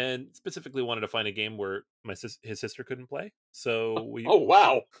game, and specifically wanted to find a game where his sister couldn't play. So we. Oh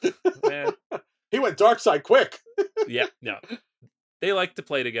wow! Man. He went dark side quick. Yeah, no. They like to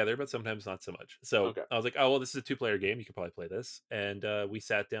play together, but sometimes not so much. So okay. I was like, oh, well, this is a 2-player game. You could probably play this. And we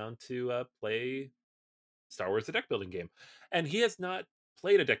sat down to play Star Wars: The Deck Building Game. And he has not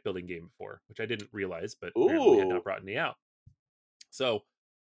played a deck building game before, which I didn't realize, but apparently we had not brought any out. So,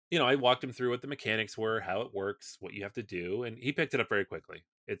 I walked him through what the mechanics were, how it works, what you have to do, and he picked it up very quickly.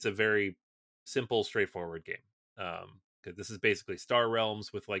 It's a very simple, straightforward game. Because this is basically Star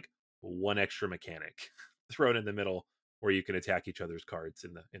Realms with like one extra mechanic thrown in the middle, where you can attack each other's cards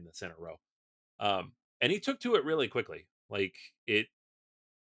in the center row. And he took to it really quickly. Like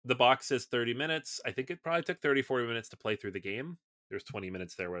the box says 30 minutes. I think it probably took 30-40 minutes to play through the game. There's 20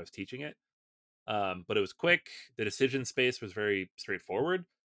 minutes there when I was teaching it. But it was quick. The decision space was very straightforward.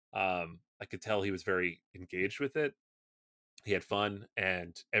 I could tell he was very engaged with it. He had fun,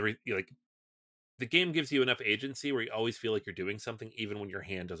 and the game gives you enough agency where you always feel like you're doing something, even when your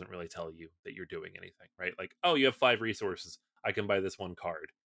hand doesn't really tell you that you're doing anything, right? Like, oh, you have 5 resources. I can buy this one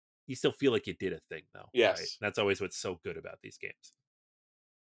card. You still feel like you did a thing, though. Yes. Right? That's always what's so good about these games.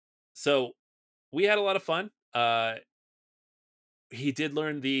 So we had a lot of fun. He did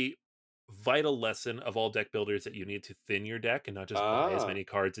learn the vital lesson of all deck builders that you need to thin your deck and not just buy as many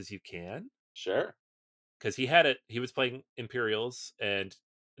cards as you can. Sure. Because he was playing Imperials, and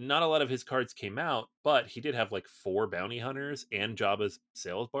not a lot of his cards came out, but he did have like 4 bounty hunters and Jabba's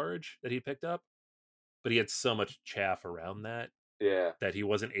sales barge that he picked up. But he had so much chaff around that that he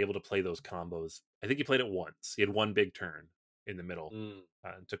wasn't able to play those combos. I think he played it once. He had one big turn in the middle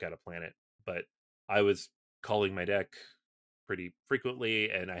and took out a planet. But I was calling my deck pretty frequently,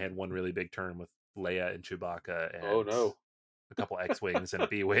 and I had one really big turn with Leia and Chewbacca and a couple X-Wings and a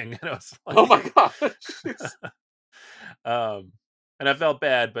B-Wing. And I was like, oh my gosh. And I felt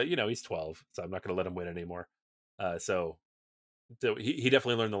bad, but he's 12, so I'm not going to let him win anymore. So he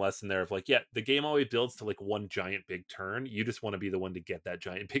definitely learned the lesson there of like, yeah, the game always builds to like one giant big turn. You just want to be the one to get that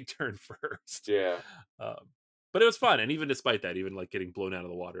giant big turn first. Yeah. But it was fun, and even despite that, even like getting blown out of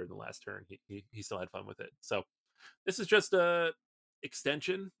the water in the last turn, he still had fun with it. So this is just a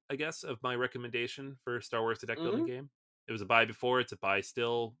extension, I guess, of my recommendation for Star Wars: The Deck Building Game. It was a buy before, it's a buy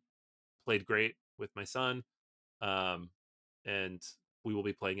still. Played great with my son. And we will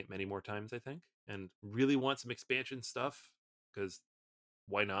be playing it many more times, I think, and really want some expansion stuff, because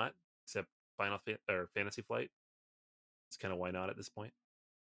why not? Except Fantasy Flight. It's kind of why not at this point.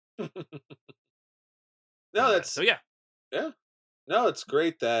 No, that's so yeah. No, it's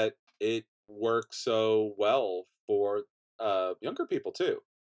great that it works so well for younger people too.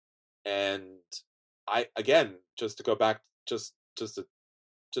 And I, again, just to go back, just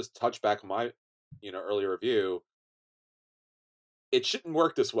touch back on my earlier review, it shouldn't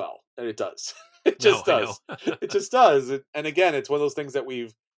work this well, and it does. It just does. It just does. And again, it's one of those things that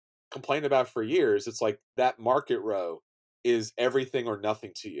we've complained about for years. It's like that market row is everything or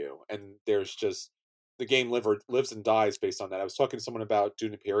nothing to you, and there's just the game lives and dies based on that. I was talking to someone about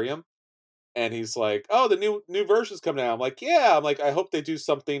Dune Imperium, and he's like, "Oh, the new version's coming out." I'm like, "Yeah." I'm like, "I hope they do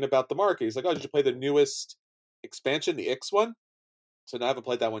something about the market." He's like, "Oh, did you play the newest expansion, the X one?" So I haven't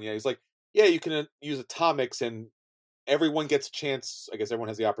played that one yet. He's like, "Yeah, you can use atomics, and everyone gets a chance. I guess everyone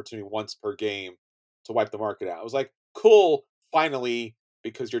has the opportunity once per game to wipe the market out." I was like, "Cool, finally,"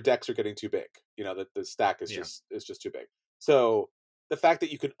 because your decks are getting too big. The stack is just too big. So the fact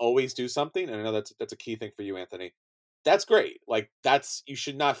that you can always do something, and I know that's a key thing for you, Anthony. That's great. Like you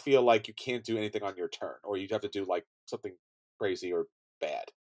should not feel like you can't do anything on your turn, or you have to do like something crazy or bad.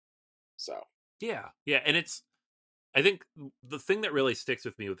 So yeah, and I think the thing that really sticks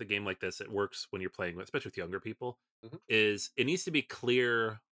with me with a game like this, it works when you're playing, especially with younger people, is it needs to be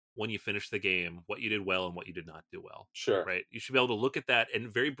clear when you finish the game what you did well and what you did not do well. Sure. Right? You should be able to look at that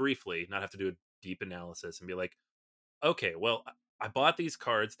and very briefly, not have to do deep analysis and be like, okay, well, I bought these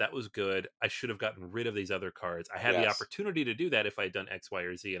cards. That was good. I should have gotten rid of these other cards. I had the Yes. opportunity to do that if I had done X, Y,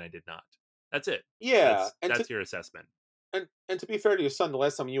 or Z, and I did not. That's it. Yeah, That's your assessment. And to be fair to your son, the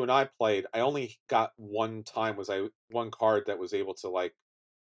last time you and I played, I only got one card that was able to like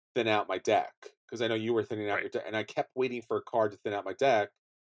thin out my deck, because I know you were thinning out Right. your deck, and I kept waiting for a card to thin out my deck.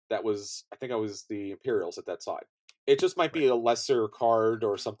 That was, I think I was the Imperials at that side. It just might be Right. a lesser card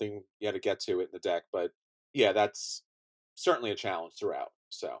or something you had to get to it in the deck, but yeah, that's certainly a challenge throughout.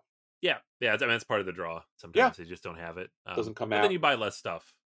 So Yeah. I mean, that's part of the draw. yeah, Sometimes they just don't have it. doesn't come But then out. you buy less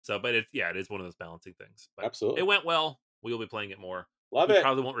stuff. So, but it is one of those balancing things. But it Absolutely, went well. We will be playing it more. love We it.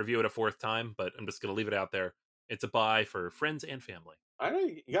 probably won't review it a fourth time, but I'm just going to leave it out there. It's a buy for friends and family. I know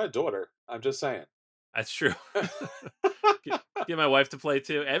you got a daughter. I'm just saying. That's true. Get my wife to play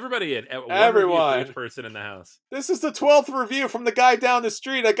too. Everybody in one review for each Everyone. person in the house. This is the 12th review from the guy down the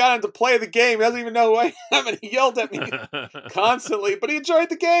street. I got him to play the game. He doesn't even know who I am, and he yelled at me constantly, but he enjoyed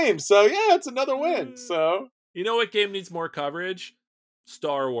the game. So yeah, it's another win. So you know what game needs more coverage?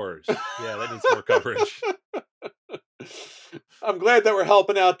 Star Wars. Yeah, that needs more coverage. I'm glad that we're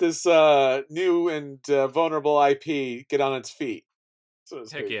helping out this new and vulnerable IP get on its feet. So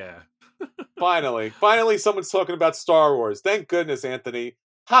Heck yeah. Finally, someone's talking about Star Wars. Thank goodness, Anthony.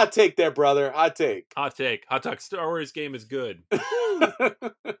 Hot take there, brother. Hot take. Hot take. Hot talk. Star Wars game is good.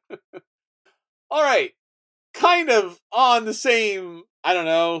 All right. Kind of on the same, I don't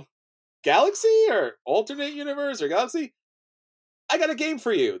know, galaxy or alternate universe or galaxy. I got a game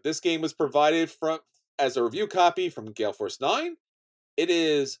for you. This game was provided as a review copy from Gale Force 9. It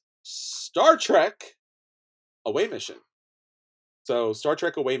is Star Trek Away Mission. So Star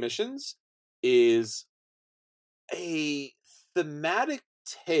Trek Away Missions is a thematic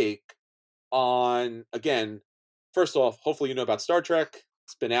take on, again, first off, hopefully you know about Star Trek.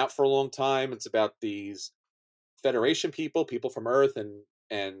 It's been out for a long time. It's about these Federation people from Earth,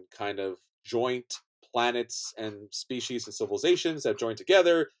 and kind of joint planets and species and civilizations that join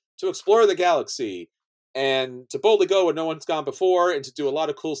together to explore the galaxy and to boldly go where no one's gone before, and to do a lot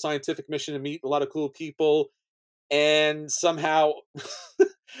of cool scientific mission and meet a lot of cool people. And somehow,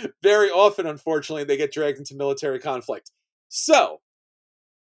 very often, unfortunately, they get dragged into military conflict. So,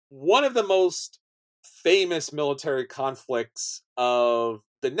 one of the most famous military conflicts of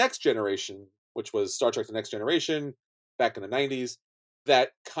the Next Generation, which was Star Trek The Next Generation back in the 90s,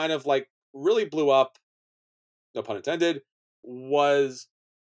 that kind of like really blew up, no pun intended, was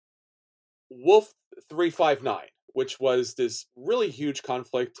Wolf 359, which was this really huge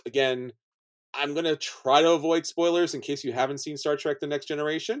conflict. Again, I'm going to try to avoid spoilers in case you haven't seen Star Trek The Next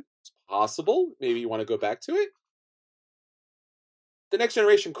Generation. It's possible. Maybe you want to go back to it. The Next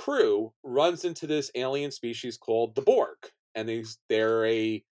Generation crew runs into this alien species called the Borg. And they're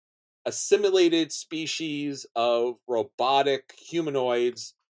a assimilated species of robotic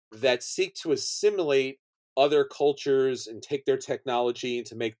humanoids that seek to assimilate other cultures and take their technology and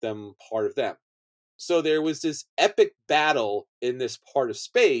to make them part of them. So there was this epic battle in this part of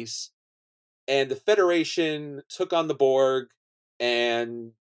space, and the Federation took on the Borg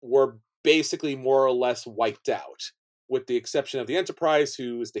and were basically more or less wiped out, with the exception of the Enterprise,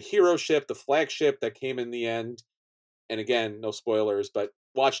 who is the hero ship, the flagship that came in the end. And again, no spoilers, but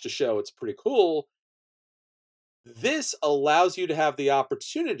watch the show. It's pretty cool. This allows you to have the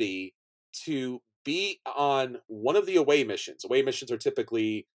opportunity to be on one of the away missions. Away missions are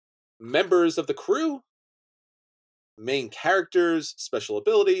typically members of the crew, main characters, special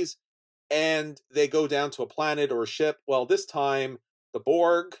abilities, and they go down to a planet or a ship. Well, this time, the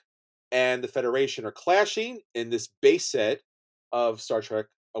Borg and the Federation are clashing in this base set of Star Trek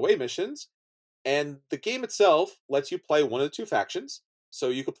away missions. And the game itself lets you play one of the two factions. So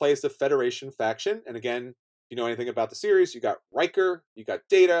you could play as the Federation faction. And again, if you know anything about the series, you got Riker, you got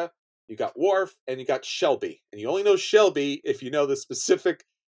Data, you got Worf, and you got Shelby. And you only know Shelby if you know the specific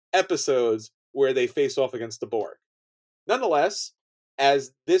episodes where they face off against the Borg. Nonetheless,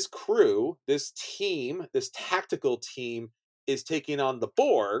 as this crew, this team, this tactical team is taking on the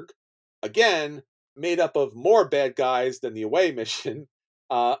Borg, again, made up of more bad guys than the away mission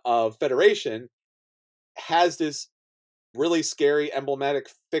of Federation, has this really scary, emblematic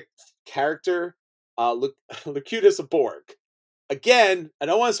character, Locutus of Borg. Again, I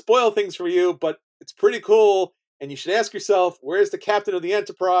don't want to spoil things for you, but it's pretty cool, and you should ask yourself, where's the captain of the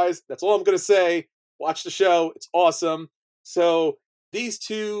Enterprise? That's all I'm going to say. Watch the show. It's awesome. So these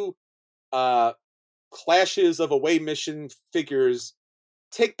two clashes of away mission figures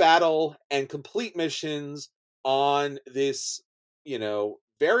take battle and complete missions on this,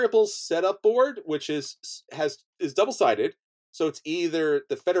 variable setup board, which is double-sided. So it's either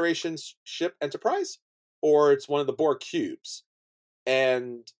the Federation's ship Enterprise or it's one of the Borg cubes.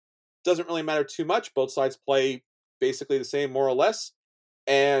 And doesn't really matter too much. Both sides play basically the same, more or less.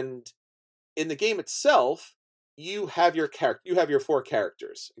 And in the game itself, you have your four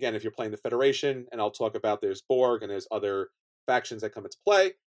characters. Again, if you're playing the Federation, and I'll talk about there's Borg and there's other factions that come into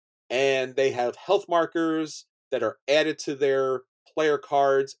play, and they have health markers that are added to their player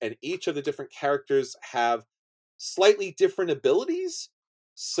cards, and each of the different characters have slightly different abilities.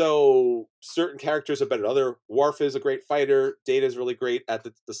 So certain characters are better than other. Worf is a great fighter. Data is really great at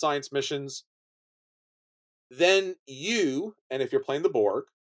the science missions. Then you, and if you're playing the Borg,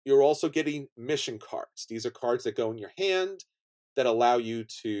 you're also getting mission cards. These are cards that go in your hand that allow you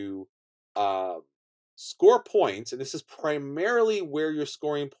to score points, and this is primarily where you're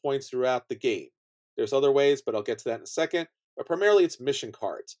scoring points throughout the game. There's other ways, but I'll get to that in a second. But primarily it's mission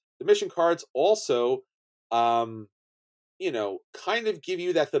cards. The mission cards also, kind of give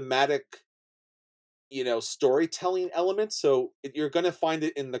you that thematic, storytelling element. So you're going to find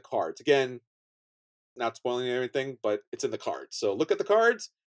it in the cards. Again, not spoiling anything, but it's in the cards. So look at the cards.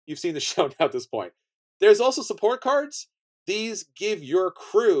 You've seen the show now at this point. There's also support cards. These give your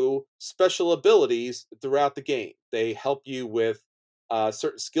crew special abilities throughout the game. They help you with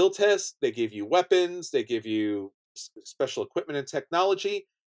certain skill tests. They give you weapons. They give you special equipment and technology.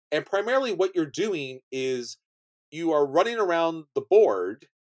 And primarily what you're doing is you are running around the board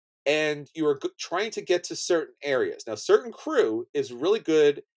and you are trying to get to certain areas. Now, certain crew is really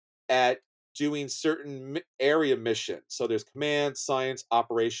good at doing certain area missions. So there's command, science,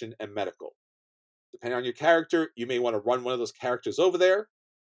 operation, and medical. Depending on your character, you may want to run one of those characters over there.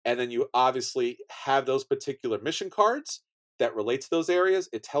 And then you obviously have those particular mission cards that relate to those areas.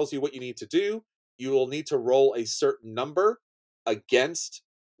 It tells you what you need to do. You will need to roll a certain number against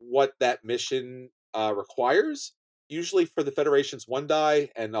what that mission requires. Usually for the Federation's 1 die,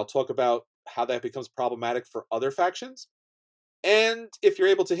 and I'll talk about how that becomes problematic for other factions. And if you're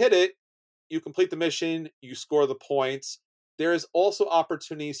able to hit it, you complete the mission, you score the points. There is also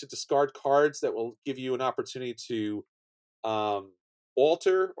opportunities to discard cards that will give you an opportunity to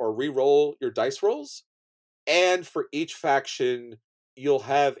alter or re-roll your dice rolls. And for each faction, you'll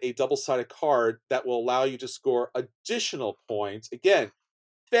have a double-sided card that will allow you to score additional points. Again,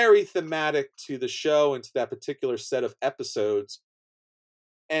 very thematic to the show and to that particular set of episodes.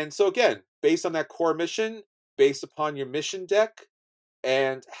 And so again, based on that core mission, based upon your mission deck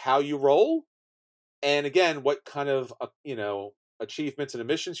and how you roll, and again, what kind of, achievements and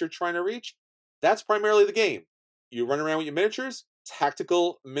missions you're trying to reach, that's primarily the game. You run around with your miniatures,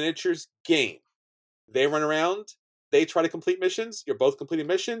 tactical miniatures game. They run around, they try to complete missions, you're both completing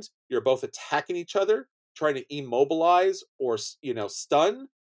missions, you're both attacking each other, trying to immobilize or, stun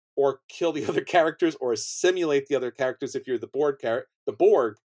or kill the other characters or simulate the other characters if you're the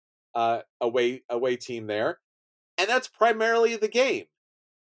Borg away team there. And that's primarily the game.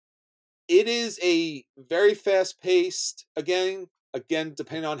 It is a very fast-paced, again,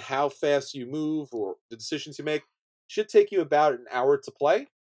 depending on how fast you move or the decisions you make, should take you about an hour to play,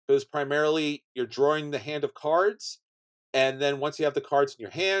 because primarily you're drawing the hand of cards, and then once you have the cards in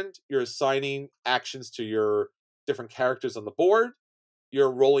your hand, you're assigning actions to your different characters on the board.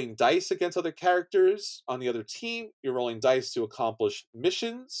 You're rolling dice against other characters on the other team. You're rolling dice to accomplish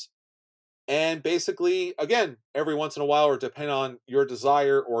missions. And basically, again, every once in a while, or depending on your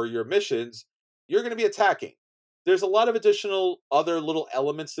desire or your missions, you're going to be attacking. There's a lot of additional other little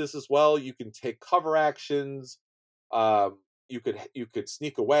elements to this as well. You can take cover actions. You could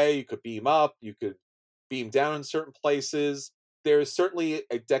sneak away. You could beam up. You could beam down in certain places. There's certainly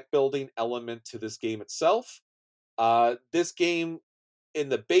a deck building element to this game itself. This game in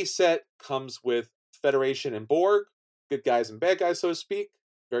the base set comes with Federation and Borg, good guys and bad guys, so to speak.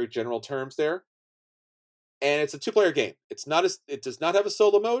 Very general terms there. And it's a 2-player game. It does not have a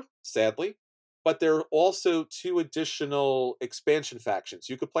solo mode, sadly, but there are also 2 additional expansion factions.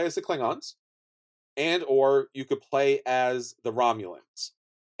 You could play as the Klingons, or you could play as the Romulans.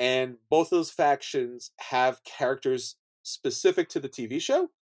 And both those factions have characters specific to the TV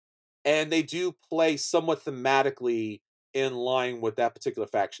show, and they do play somewhat thematically in line with that particular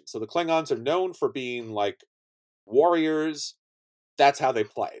faction. So the Klingons are known for being like warriors. That's how they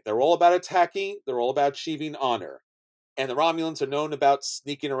play. They're all about attacking. They're all about achieving honor. And the Romulans are known about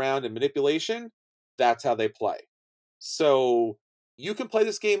sneaking around and manipulation. That's how they play. So you can play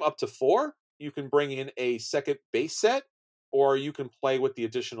this game up to 4. You can bring in a second base set, or you can play with the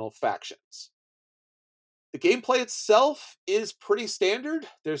additional factions. The gameplay itself is pretty standard.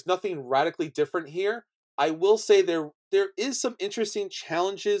 There's nothing radically different here. I will say there is some interesting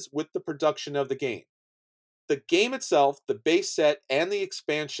challenges with the production of the game. The game itself, the base set, and the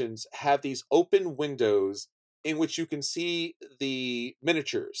expansions have these open windows in which you can see the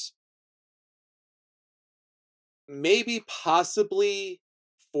miniatures. Maybe possibly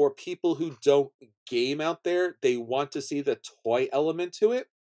for people who don't game out there, they want to see the toy element to it.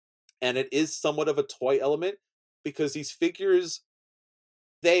 And it is somewhat of a toy element because these figures,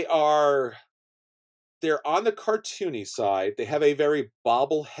 they are they're on the cartoony side. They have a very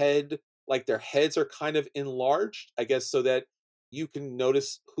bobblehead, like their heads are kind of enlarged, I guess, so that you can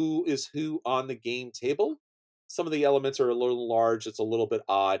notice who is who on the game table. Some of the elements are a little large. It's a little bit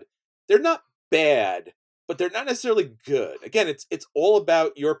odd. They're not bad, but they're not necessarily good. Again, it's all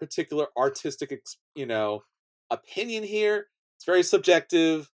about your particular artistic, opinion here. It's very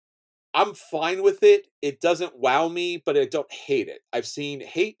subjective. I'm fine with it. It doesn't wow me, but I don't hate it. I've seen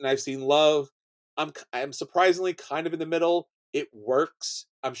hate and I've seen love. I'm surprisingly kind of in the middle. It works.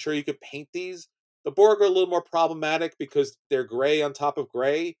 I'm sure you could paint these. The Borg are a little more problematic because they're gray on top of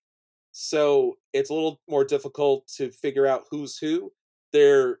gray, so it's a little more difficult to figure out who's who.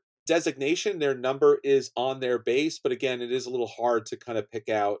 Their designation, their number is on their base, but again, it is a little hard to kind of pick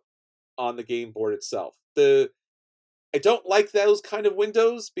out on the game board itself. I don't like those kind of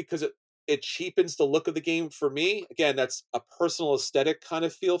windows because it cheapens the look of the game for me. Again, that's a personal aesthetic kind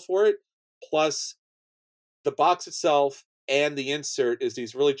of feel for it. Plus, the box itself and the insert is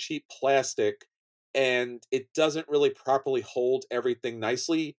these really cheap plastic, and it doesn't really properly hold everything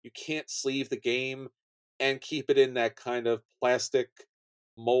nicely. You can't sleeve the game and keep it in that kind of plastic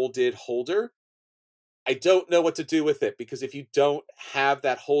molded holder. I don't know what to do with it because if you don't have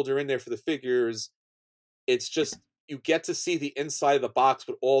that holder in there for the figures, it's just you get to see the inside of the box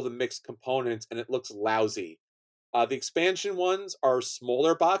with all the mixed components, and it looks lousy. The expansion ones are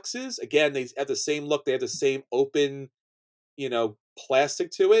smaller boxes. Again, they have the same look. They have the same open,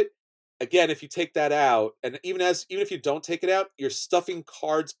 plastic to it. Again, if you take that out, and even if you don't take it out, you're stuffing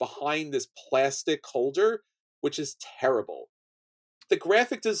cards behind this plastic holder, which is terrible. The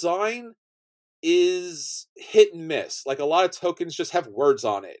graphic design is hit and miss. Like a lot of tokens just have words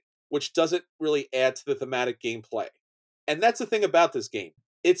on it, which doesn't really add to the thematic gameplay. And that's the thing about this game.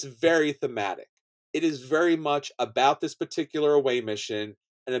 It's very thematic. It is very much about this particular away mission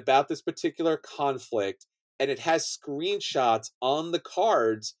and about this particular conflict. And it has screenshots on the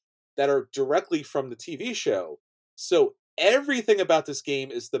cards that are directly from the TV show. So everything about this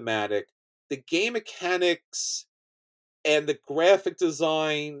game is thematic. The game mechanics and the graphic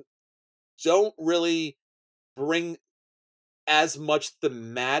design don't really bring as much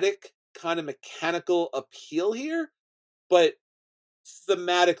thematic kind of mechanical appeal here, but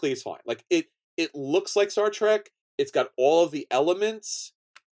thematically it's fine. Like it looks like Star Trek. It's got all of the elements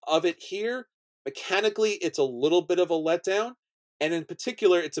of it here. Mechanically, it's a little bit of a letdown, and in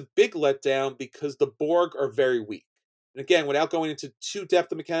particular, it's a big letdown because the Borg are very weak. And again, without going into too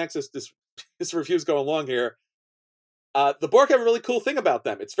depth of mechanics, this review's going along here. The Borg have a really cool thing about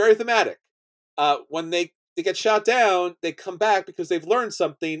them. It's very thematic. When they get shot down, they come back because they've learned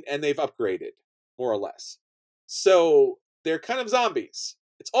something and they've upgraded, more or less. So they're kind of zombies.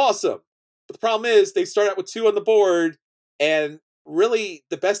 It's awesome. But the problem is they start out with 2 on the board, and really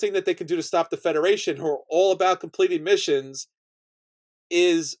the best thing that they can do to stop the Federation, who are all about completing missions,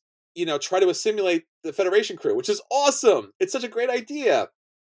 is, try to assimilate the Federation crew, which is awesome. It's such a great idea.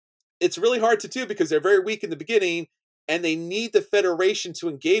 It's really hard to do because they're very weak in the beginning, and they need the Federation to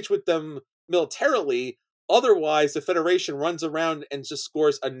engage with them militarily. Otherwise, the Federation runs around and just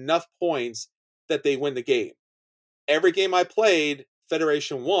scores enough points that they win the game. Every game I played,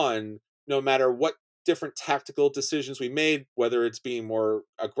 Federation won, no matter what different tactical decisions we made, whether it's being more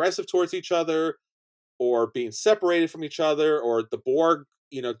aggressive towards each other, or being separated from each other, or the Borg,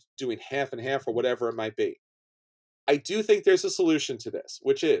 doing half and half, or whatever it might be. I do think there's a solution to this,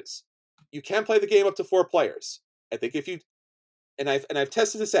 which is you can play the game up to 4 players. I think if you, and I've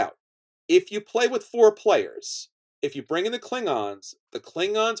tested this out. If you play with 4 players, if you bring in the Klingons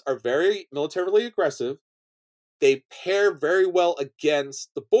are very militarily aggressive. They pair very well against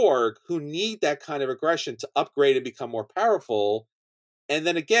the Borg, who need that kind of aggression to upgrade and become more powerful. And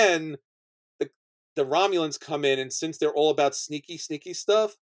then again, the Romulans come in, and since they're all about sneaky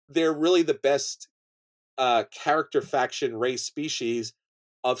stuff, they're really the best character faction race species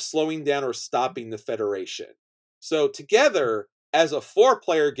of slowing down or stopping the Federation. So together, as a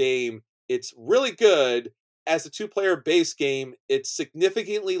 4-player game, it's really good. As a 2-player base game, it's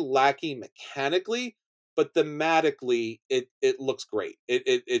significantly lacking mechanically, but thematically, it looks great. It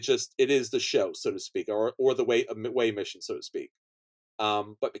is the show, so to speak, or the way mission, so to speak.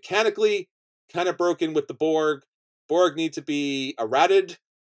 But mechanically, kind of broken with the Borg. Borg need to be errated.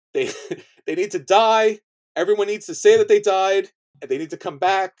 They they need to die. Everyone needs to say that they died, and they need to come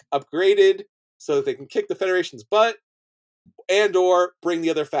back upgraded so that they can kick the Federation's butt, and or bring the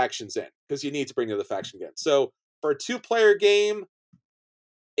other factions in, because you need to bring the other faction in. So for a 2-player game,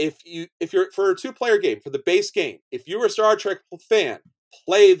 if you're for a 2-player game, for the base game, if you're a Star Trek fan,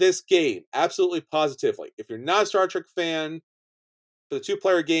 play this game absolutely positively. If you're not a Star Trek fan, for the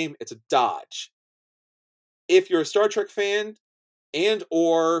 2-player game, it's a dodge. If you're a Star Trek fan and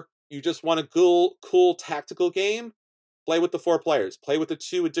or you just want a cool tactical game, play with the 4 players. Play with the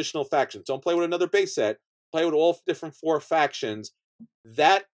 2 additional factions. Don't play with another base set. Play with all different 4 factions.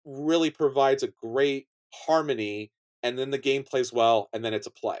 That really provides a great harmony, and then the game plays well, and then it's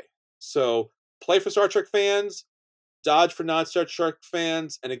a play. So play for Star Trek fans, dodge for non-Star Trek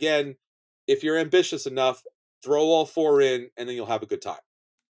fans, and again, if you're ambitious enough, throw all 4 in, and then you'll have a good time.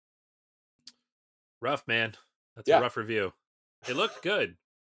 Rough, man. That's a rough review. It looked good.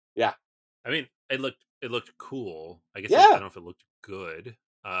 Yeah. I mean, it looked cool. I guess yeah. I don't know if it looked good.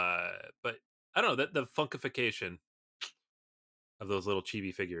 But I don't know, that the funkification of those little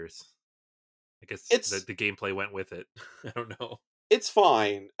chibi figures. I guess the gameplay went with it. I don't know. It's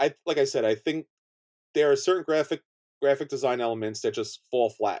fine. Like I said, I think there are certain graphic design elements that just fall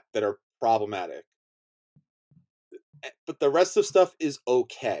flat, that are problematic. But the rest of stuff is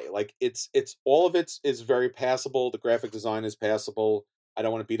okay. Like it's all of it is very passable. The graphic design is passable. I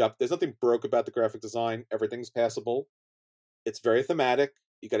don't want to beat up. There's nothing broke about the graphic design. Everything's passable. It's very thematic.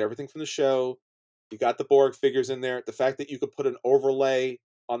 You got everything from the show. You got the Borg figures in there. The fact that you could put an overlay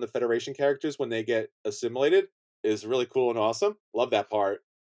on the Federation characters when they get assimilated is really cool and awesome. Love that part.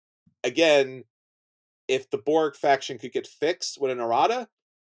 Again, if the Borg faction could get fixed with an errata,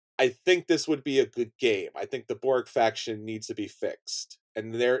 I think this would be a good game. I think the Borg faction needs to be fixed,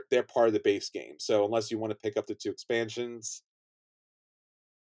 and they're part of the base game. So unless you want to pick up the 2 expansions,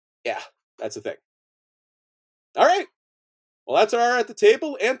 yeah, that's the thing. All right. Well, that's our at the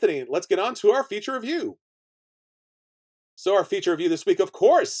table. Anthony, let's get on to our feature review. So our feature review this week, of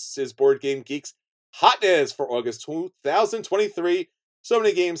course, is Board Game Geek's Hotness for August 2023. So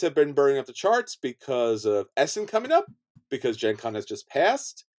many games have been burning up the charts because of Essen coming up, because Gen Con has just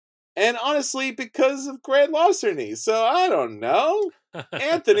passed, and honestly, because of Grand Larceny. So I don't know.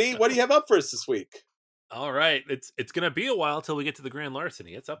 Anthony, what do you have up for us this week? All right. It's going to be a while till we get to the Grand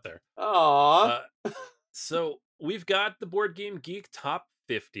Larceny. It's up there. Aww. So we've got the Board Game Geek Top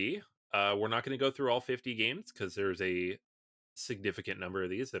 50. We're not going to go through all 50 games because there's a significant number of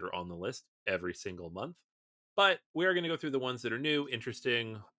these that are on the list every single month. But we are going to go through the ones that are new,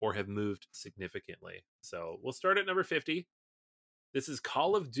 interesting, or have moved significantly. So we'll start at number 50. This is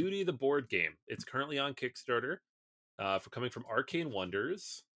Call of Duty, the board game. It's currently on Kickstarter for coming from Arcane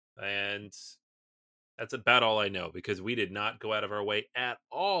Wonders. And that's about all I know, because we did not go out of our way at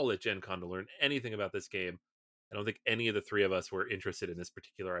all at Gen Con to learn anything about this game. I don't think any of the 3 of us were interested in this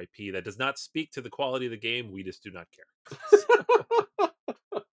particular IP. That does not speak to the quality of the game. We just do not care.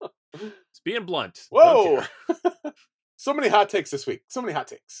 It's being blunt. Whoa! So many hot takes this week. So many hot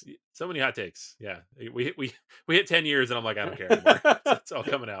takes. So many hot takes. Yeah, we hit 10 years, and I'm like, I don't care anymore. It's all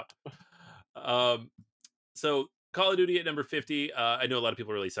coming out. So Call of Duty at number 50. I know a lot of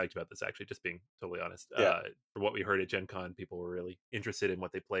people are really psyched about this, actually, just being totally honest. For what we heard at Gen Con, people were really interested in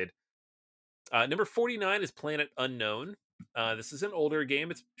what they played. Number 49 is Planet Unknown. This is an older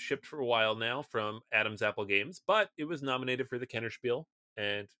game. It's shipped for a while now from Adam's Apple Games, but it was nominated for the Kennerspiel,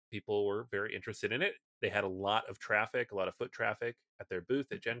 and people were very interested in it. They had a lot of traffic, a lot of foot traffic at their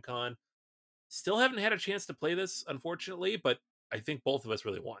booth at Gen Con. Still haven't had a chance to play this, unfortunately, but I think both of us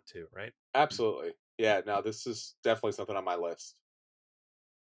really want to, right? Absolutely. Yeah, no, this is definitely something on my list.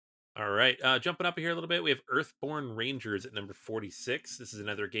 All right, jumping up here a little bit, we have Earthborn Rangers at number 46. This is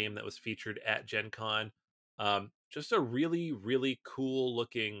another game that was featured at Gen Con. Just a really, really cool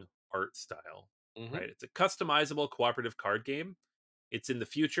looking art style, right? It's a customizable cooperative card game. It's in the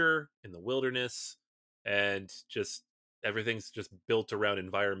future, in the wilderness, and just everything's just built around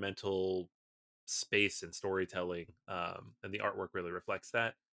environmental space and storytelling, and the artwork really reflects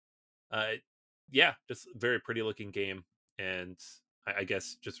that. Yeah, just very pretty looking game, and I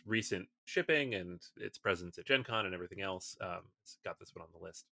guess just recent shipping and its presence at Gen Con and everything else, it's got this one on the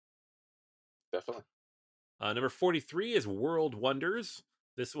list. Definitely. Number 43 is World Wonders.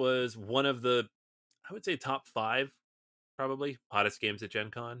 This was one of the, I would say, top 5 probably hottest games at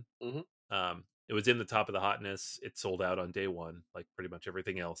Gen Con. It was in the top of the hotness. It sold out on day 1, like pretty much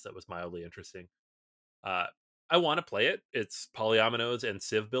everything else that was mildly interesting. I want to play it. It's polyominoes and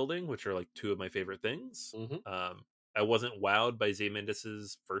civ building, which are like 2 of my favorite things. I wasn't wowed by Zé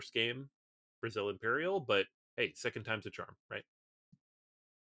Mendes's first game, Brazil Imperial, but hey, second time's a charm, right?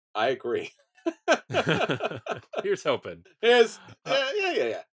 I agree. Here's hoping. Here's Uh,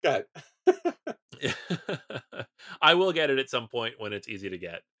 yeah. Go ahead. I will get it at some point when it's easy to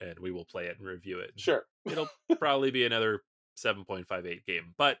get, and we will play it and review it. Sure. It'll probably be another 7.58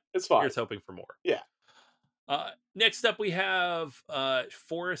 game, but It's fine. here's hoping for more. Yeah. Next up, we have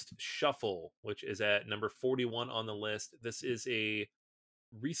Forest Shuffle, which is at number 41 on the list. This is a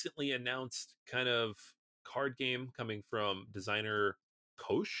recently announced kind of card game coming from designer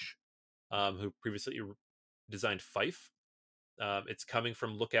Kosh, who previously designed Fife. It's coming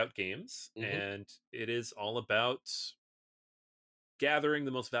from Lookout Games, and it is all about gathering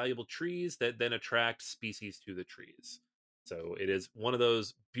the most valuable trees that then attract species to the trees. So it is one of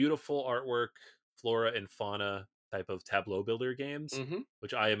those beautiful artwork, flora and fauna type of tableau builder games,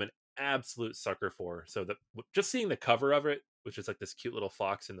 which I am an absolute sucker for. So that just seeing the cover of it, which is like this cute little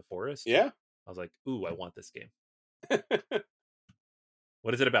fox in the forest, yeah, I was like, ooh, I want this game.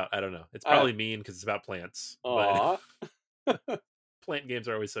 What is it about? I don't know. It's probably mean because it's about plants. But plant games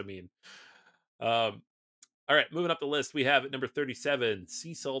are always so mean. All right, moving up the list, we have at number 37,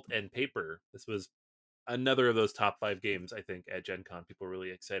 Sea Salt and Paper. This was another of those top 5 games, I think, at Gen Con. People were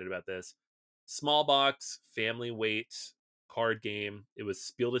really excited about this. Small box, family weight card game. It was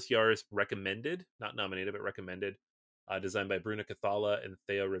Spiel des Jahres recommended, not nominated, but recommended. Designed by Bruno Cathala and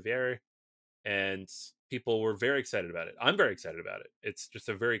Theo Riviere. And people were very excited about it. I'm very excited about it. It's just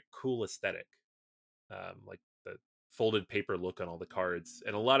a very cool aesthetic. Like the folded paper look on all the cards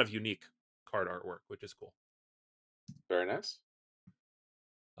and a lot of unique card artwork, which is cool. Very nice.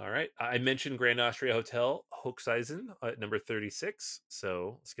 All right. I mentioned Grand Austria Hotel Hochseisen at number 36.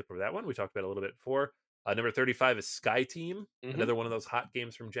 So skip over that one. We talked about it a little bit before. Number 35 is Sky Team, another one of those hot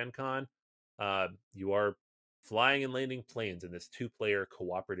games from Gen Con. You are flying and landing planes in this 2-player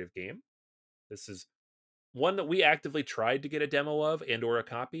cooperative game. This is one that we actively tried to get a demo of and or a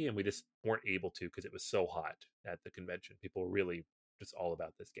copy, and we just weren't able to because it was so hot at the convention. People were really just all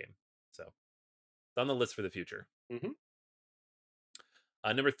about this game. So it's on the list for the future.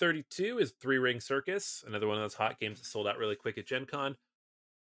 Number 32 is 3-Ring Circus, another one of those hot games that sold out really quick at Gen Con.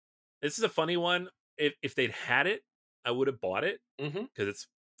 This is a funny one. If they'd had it, I would have bought it because it's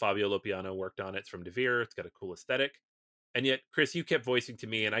Fabio Lopiano worked on it. It's from Devere. It's got a cool aesthetic. And yet, Chris, you kept voicing to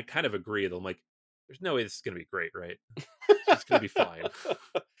me, and I kind of agree. I'm like, there's no way this is going to be great, right? It's going to be fine.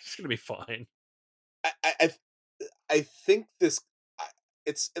 It's going to be fine. I think this.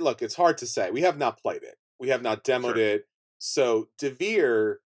 It's hard to say. We have not played it. We have not demoed it. So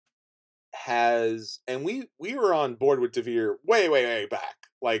Devere has, and we were on board with Devere way back,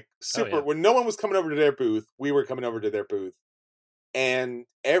 like super. When no one was coming over to their booth, we were coming over to their booth, and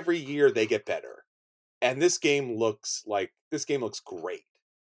every year they get better. And this game looks great.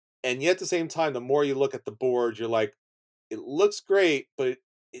 And yet at the same time, the more you look at the board, you're like, it looks great, but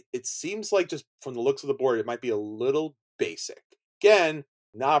it seems like just from the looks of the board, it might be a little basic. Again,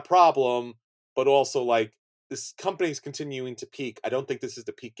 not a problem, but also like this company's continuing to peak. I don't think this is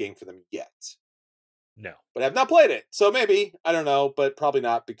the peak game for them yet. No. But I've not played it. So maybe, I don't know, but probably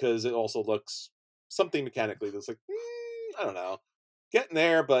not because it also looks something mechanically that's like, I don't know. Getting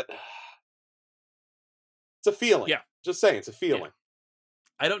there, but it's a feeling. Yeah. Just saying, it's a feeling. Yeah.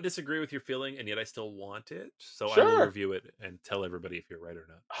 I don't disagree with your feeling, and yet I still want it. So I will review it and tell everybody if you're right or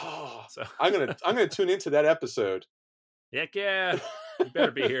not. Oh, so I'm gonna tune into that episode. Heck yeah. You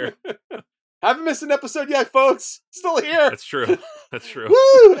better be here. Haven't missed an episode yet, folks. Still here. That's true. That's true.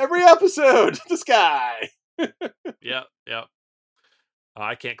 Woo! Every episode. This guy. Yeah.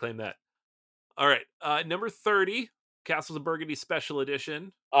 I can't claim that. All right. Number 30, Castles of Burgundy Special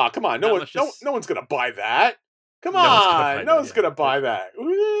Edition. Oh, come on. No one's gonna buy that. Come on. No one's gonna buy that.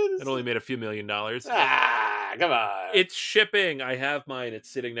 It only made a few $1 million. Come on. It's shipping. I have mine. It's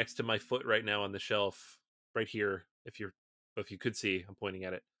sitting next to my foot right now on the shelf. Right here. If you could see, I'm pointing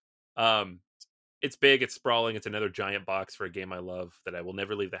at it. It's big, it's sprawling, it's another giant box for a game I love that I will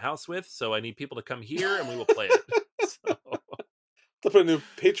never leave the house with, so I need people to come here and we will play it. So. They'll put a new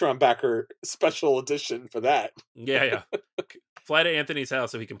Patreon backer special edition for that. Yeah. Fly to Anthony's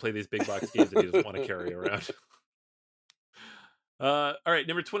house so he can play these big box games that he doesn't want to carry around. All right,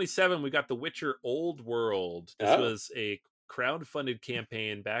 number 27, we got The Witcher Old World. This was a crowd-funded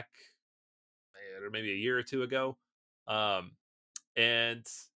campaign back maybe a year or two ago. And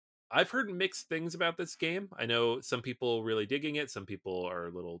I've heard mixed things about this game. I know some people really digging it. Some people are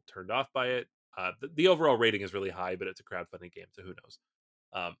a little turned off by it. The overall rating is really high, but it's a crowdfunding game, so who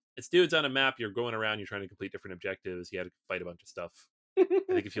knows? It's dudes on a map. You're going around. You're trying to complete different objectives. You had to fight a bunch of stuff. I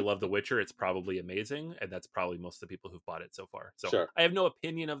think if you love The Witcher, it's probably amazing, and that's probably most of the people who've bought it so far. So I have no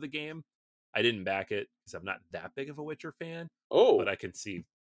opinion of the game. I didn't back it because I'm not that big of a Witcher fan. Oh, but I can see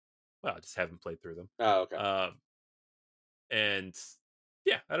Well, I just haven't played through them. Oh, okay. And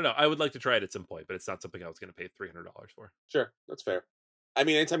yeah, I don't know. I would like to try it at some point, but it's not something I was going to pay $300 for. Sure, that's fair. I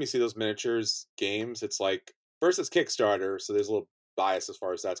mean, anytime you see those miniatures games, it's like first it's Kickstarter, so there's a little bias as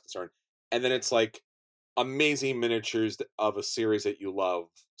far as that's concerned, and then it's like amazing miniatures of a series that you love.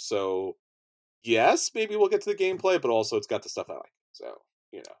 So yes, maybe we'll get to the gameplay, but also it's got the stuff I like. So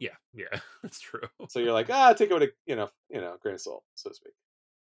Yeah, that's true. So you're like, take it with a grain of salt, so to speak.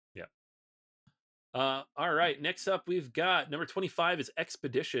 Yeah. All right. Next up, we've got number 25 is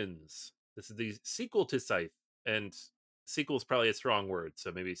Expeditions. This is the sequel to Scythe, and sequel is probably a strong word,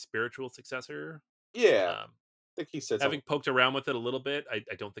 so maybe spiritual successor. Yeah, I think he said Having something. poked around with it a little bit, I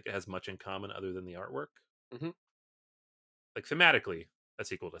don't think it has much in common other than the artwork. Mm-hmm. Like thematically, a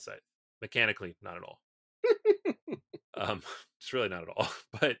sequel to Scythe. Mechanically, not at all. It's really not at all.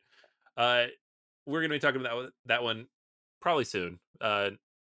 But we're going to be talking about that one probably soon.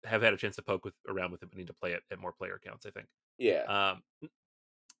 Have had a chance to poke around with it, but need to play it at more player counts, I think. Yeah.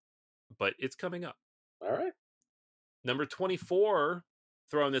 But it's coming up. All right. Number 24,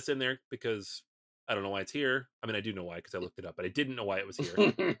 throwing this in there because I don't know why it's here. I mean, I do know why because I looked it up, but I didn't know why it was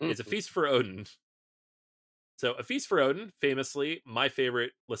here. It's A Feast for Odin. So A Feast for Odin, famously, my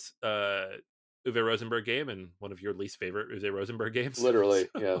favorite Uwe Rosenberg game and one of your least favorite Uwe Rosenberg games. Literally,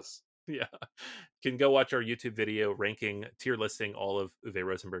 yes. Yeah. Can go watch our YouTube video ranking, tier listing all of Uwe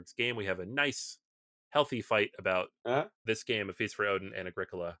Rosenberg's game. We have a nice, healthy fight about this game, A Feast for Odin and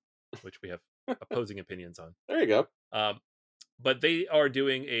Agricola, which we have opposing opinions on. There you go. But they are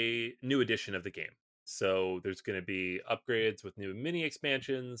doing a new edition of the game. So there's going to be upgrades with new mini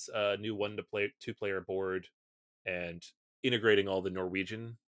expansions, new 2-player board, and integrating all the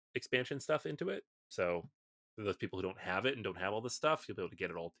Norwegian expansion stuff into it. So for those people who don't have it and don't have all this stuff, you'll be able to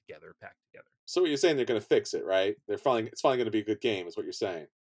get it all together, packed together. So what you're saying, they're going to fix it, right? It's finally going to be a good game, is what you're saying.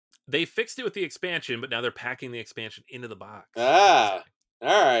 They fixed it with the expansion, but now they're packing the expansion into the box. All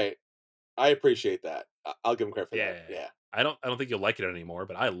right. I appreciate that. I'll give them credit for that. Yeah. I don't think you'll like it anymore,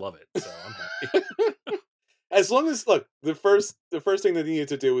 but I love it, so I'm happy. As long as the first thing they needed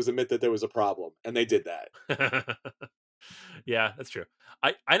to do was admit that there was a problem, and they did that. Yeah, that's true.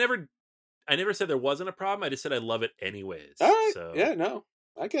 I never said there wasn't a problem. I just said I love it anyways. All right. So yeah, no,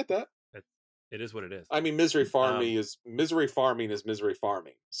 I get that. It is what it is. I mean, misery farming is misery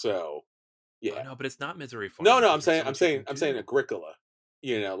farming. So, yeah. Oh, no, but it's not misery farming. No, I'm saying Agricola.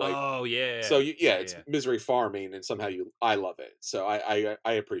 Oh yeah. So it's misery farming, and somehow I love it. So I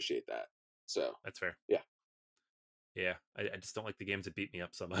appreciate that. So that's fair. Yeah. Yeah, I just don't like the games that beat me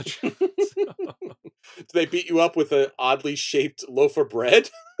up so much. Do they beat you up with an oddly shaped loaf of bread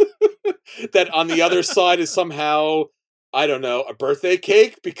that on the other side is somehow, I don't know, a birthday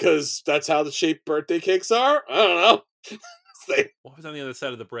cake because that's how the shaped birthday cakes are? I don't know. What was on the other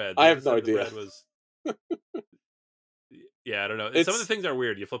side of the bread? I have no idea. Yeah, I don't know. Some of the things are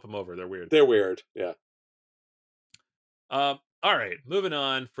weird. You flip them over, they're weird. They're weird, yeah. All right, moving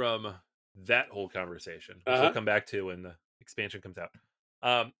on from that whole conversation, which we'll come back to when the expansion comes out.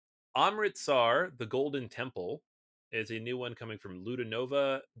 Amritsar, the Golden Temple, is a new one coming from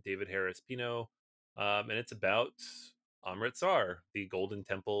Ludonova, David Harris Pino, and it's about Amritsar, the Golden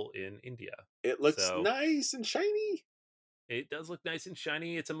Temple in India. It looks nice and shiny. It does look nice and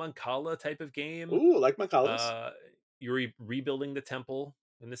shiny. It's a Mancala type of game. Ooh, like Mancalas. You're rebuilding the temple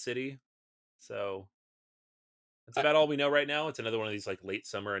in the city, so that's about all we know right now. It's another one of these like late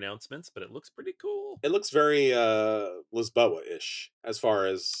summer announcements, but it looks pretty cool. It looks very Lisboa-ish as far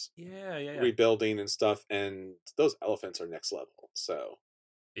as rebuilding and stuff, and those elephants are next level. So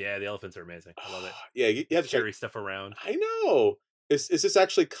yeah, the elephants are amazing. I love it. Yeah, you have to carry stuff around. I know. Is this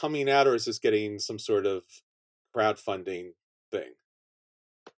actually coming out, or is this getting some sort of crowdfunding thing?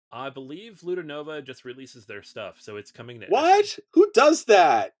 I believe Ludonova just releases their stuff, so it's coming to What? Essen. Who does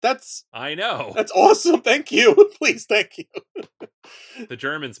that? I know. That's awesome. Thank you. Please, thank you. The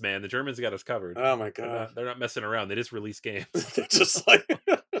Germans, man. The Germans got us covered. Oh my god. They're not messing around. They just release games. They're just like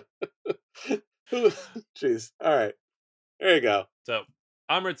jeez. All right. There you go. So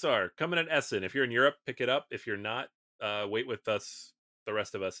Amritsar coming at Essen. If you're in Europe, pick it up. If you're not, wait with us, the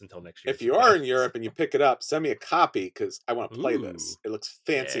rest of us, until next year. If you are in Europe and you pick it up, send me a copy because I want to play this. It looks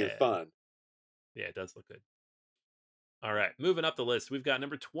fancy and fun. Yeah, it does look good. All right, moving up the list, we've got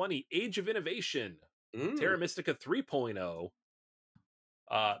number 20, Age of Innovation, Terra Mystica 3.0.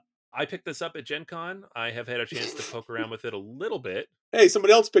 I picked this up at Gen Con. I have had a chance to poke around with it a little bit. Hey,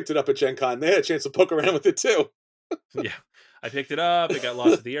 somebody else picked it up at Gen Con. They had a chance to poke around with it too. Yeah, I picked it up. It got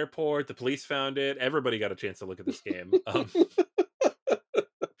lost at the airport. The police found it. Everybody got a chance to look at this game.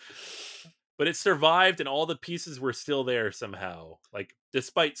 But it survived, and all the pieces were still there somehow. Like,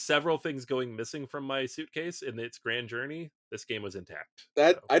 despite several things going missing from my suitcase in its grand journey, this game was intact.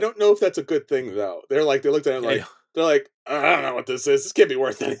 That So I don't know if that's a good thing though. They looked at it I know. like they're like, I don't know what this is. This can't be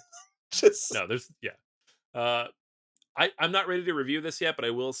worth it. Just No, there's I'm not ready to review this yet, but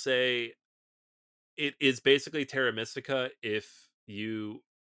I will say it is basically Terra Mystica if you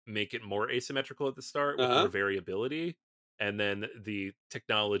make it more asymmetrical at the start with more uh-huh. variability, and then the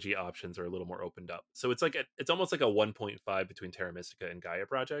technology options are a little more opened up. So it's like it's almost like a 1.5 between Terra Mystica and Gaia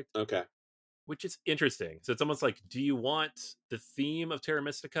Project, Okay. which is interesting. So it's almost like, do you want the theme of Terra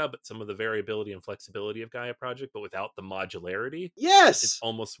Mystica, but some of the variability and flexibility of Gaia Project, but without the modularity? It's Yes.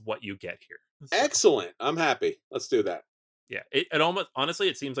 almost what you get here. So Excellent. I'm happy. Let's do that. yeah, it almost honestly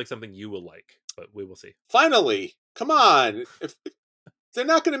it seems like something you will like, but we will see. Finally. Come on. If they're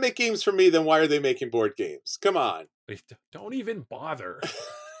not going to make games for me, then why are they making board games? Come on. Don't even bother.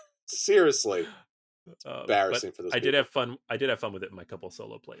 Seriously. But Embarrassing for those I did people. have fun. I did have fun with it in my couple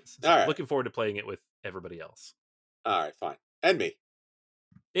solo plays. All So right. looking forward to playing it with everybody else. All right, fine. And me.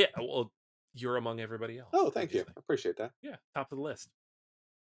 Yeah, well, you're among everybody else. Oh, thank you. Obviously. I appreciate that. Yeah, top of the list.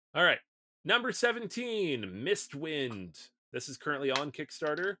 All right, number 17, Mistwind. This is currently on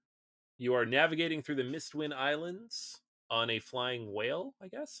Kickstarter. You are navigating through the Mistwind Islands on a flying whale, I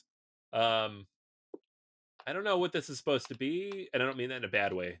guess. I don't know what this is supposed to be, and I don't mean that in a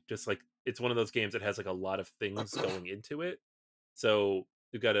bad way. Just like it's one of those games that has like a lot of things going into it. So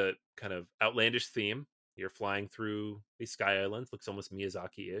you've got a kind of outlandish theme. You're flying through these sky islands, looks almost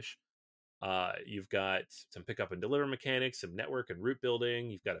Miyazaki-ish. You've got some pick up and deliver mechanics, some network and route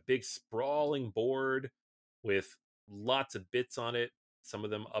building. You've got a big sprawling board with lots of bits on it. Some of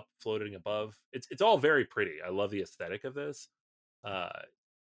them up floating above. It's all very pretty. I love the aesthetic of this. Uh,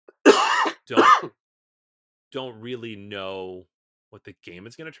 don't don't really know what the game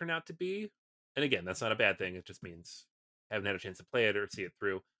is going to turn out to be. And again, that's not a bad thing. It just means I haven't had a chance to play it or see it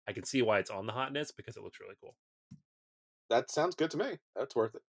through. I can see why it's on the Hotness because it looks really cool. That sounds good to me. That's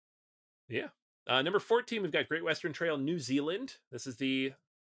worth it. Yeah. Number 14, we've got Great Western Trail New Zealand. This is the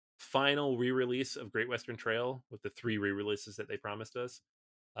final re-release of Great Western Trail with the 3 re-releases that they promised us.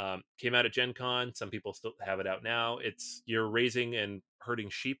 Came out at Gen Con. Some people still have it out now. You're raising and herding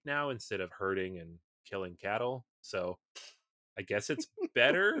sheep now instead of herding and killing cattle. So I guess it's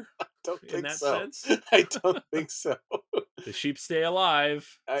better Don't in think that so. sense. I don't think so. The sheep stay alive.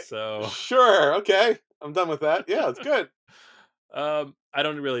 So sure, okay. I'm done with that. Yeah, it's good. I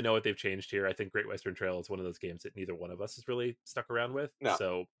don't really know what they've changed here. I think Great Western Trail is one of those games that neither one of us has really stuck around with. No.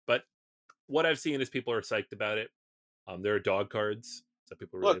 So, but what I've seen is people are psyched about it. There are dog cards, so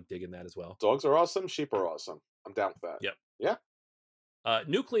people really Look, digging that as well. Dogs are awesome. Sheep are awesome. I'm down with that. Yep. Yeah.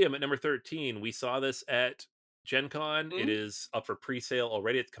 Nucleum at number 13. We saw this at Gen Con. Mm-hmm. It is up for pre-sale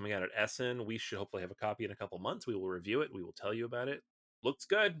already. It's coming out at Essen. We should hopefully have a copy in a couple months. We will review it. We will tell you about it. Looks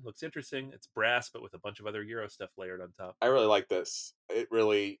good. Looks interesting. It's brass, but with a bunch of other Euro stuff layered on top. I really like this. It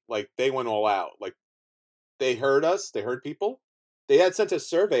really, they went all out. Like, they heard us. They heard people. They had sent a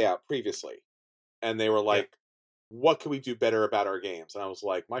survey out previously. And they were like, what can we do better about our games? And I was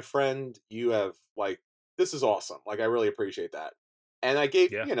like, my friend, you have, this is awesome. I really appreciate that. And I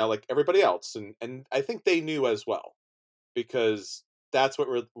gave, like everybody else. And I think they knew as well. Because that's what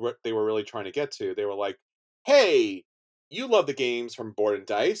they were really trying to get to. They were like, hey, you love the games from Board and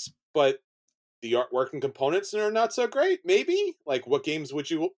Dice, but the artwork and components are not so great, maybe? What games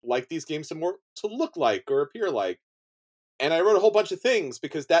would you like these games to look like or appear like? And I wrote a whole bunch of things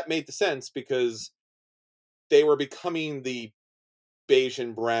because that made the sense, because they were becoming the beige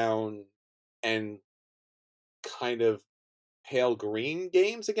and brown and kind of pale green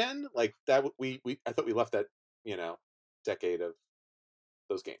games again. That I thought we left that, decade of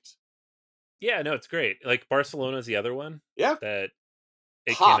those games. Yeah, no, it's great. Barcelona's the other one. Yeah. That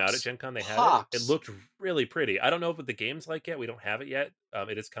it Pops. came out at Gen Con. They had it. It looked really pretty. I don't know what the game's like yet. We don't have it yet.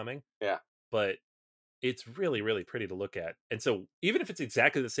 It is coming. Yeah. But it's really, really pretty to look at. And so even if it's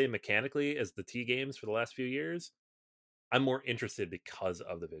exactly the same mechanically as the T games for the last few years, I'm more interested because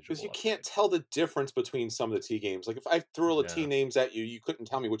of the visual. Because you can't tell the difference between some of the T games. If I threw all the T names at you, you couldn't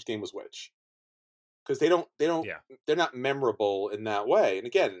tell me which game was which. Because they're not memorable in that way. And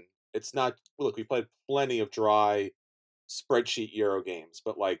again, it's not, look, we played plenty of dry spreadsheet Euro games,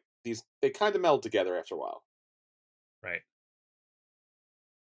 but they kind of meld together after a while. Right.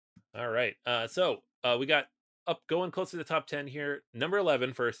 All right. So we got up going close to the top 10 here. Number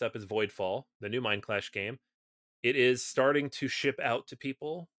 11, first up, is Voidfall, the new Mind Clash game. It is starting to ship out to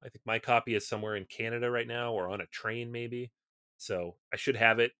people. I think my copy is somewhere in Canada right now, or on a train maybe. So I should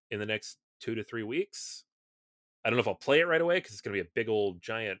have it in the next 2 to 3 weeks. I don't know if I'll play it right away because it's going to be a big old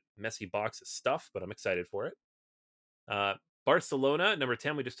giant messy box of stuff, but I'm excited for it. Barcelona, number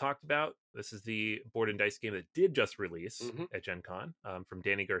 10, we just talked about. This is the board and dice game that did just release at Gen Con from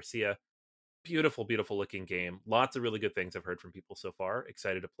Danny Garcia. Beautiful, beautiful looking game. Lots of really good things I've heard from people so far.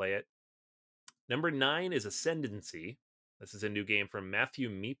 Excited to play it. Number 9 is Ascendancy. This is a new game from Matthew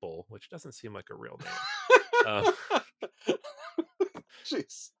Meeple, which doesn't seem like a real name.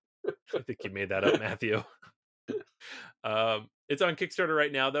 Jeez. I think you made that up, Matthew. It's on Kickstarter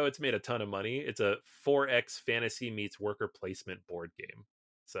right now, though. It's made a ton of money. It's a 4X fantasy meets worker placement board game.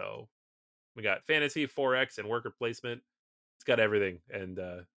 So we got fantasy, 4X, and worker placement. It's got everything, and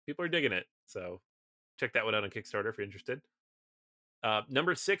people are digging it. So check that one out on Kickstarter if you're interested.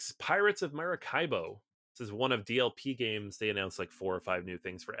 Number 6, Pirates of Maracaibo. This is one of DLP games. They announced like 4 or 5 new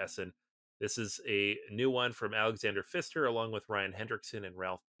things for Essen. This is a new one from Alexander Pfister, along with Ryan Hendrickson and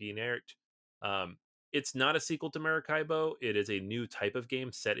Ralph Bienert. It's not a sequel to Maracaibo. It is a new type of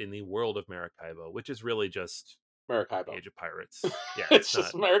game set in the world of Maracaibo, which is really just Maracaibo. Age of Pirates. Yeah, it's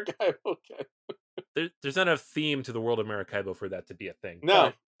just not, Maracaibo. Okay. There's not a theme to the world of Maracaibo for that to be a thing.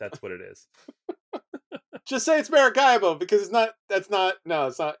 No, that's what it is. Just say it's Maracaibo because it's not. That's not. No,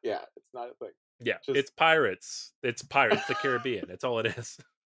 it's not. Yeah, it's not a thing. Yeah, it's pirates. It's pirates. The Caribbean. That's all it is.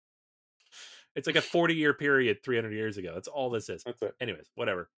 It's like a 40-year period, 300 years ago. That's all this is. That's it. Anyways,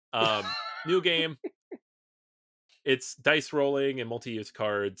 whatever. New game. It's dice rolling and multi-use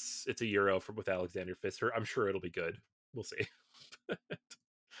cards. It's a Euro with Alexander Pfister. I'm sure it'll be good. We'll see.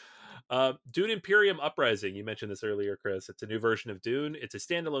 Dune Imperium Uprising. You mentioned this earlier, Chris. It's a new version of Dune. It's a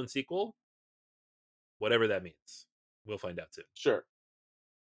standalone sequel. Whatever that means. We'll find out soon. Sure.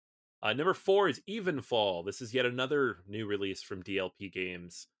 Number 4 is Evenfall. This is yet another new release from DLP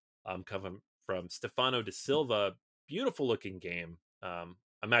Games. Coming from Stefano da Silva. Beautiful looking game.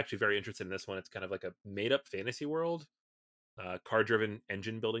 I'm actually very interested in this one. It's kind of like a made-up fantasy world, card-driven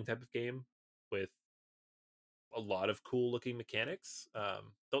engine building type of game with a lot of cool-looking mechanics.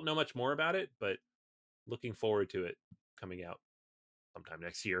 Don't know much more about it, but looking forward to it coming out sometime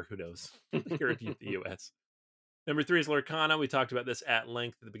next year. Who knows? Here in the U.S. Number 3 is Lorcana. We talked about this at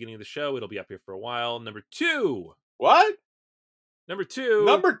length at the beginning of the show. It'll be up here for a while. Number 2. What? Number 2.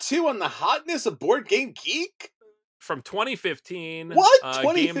 Number 2 on the Hotness of Board Game Geek? From 2015. What?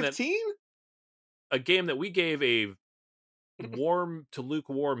 2015? A game that we gave a warm to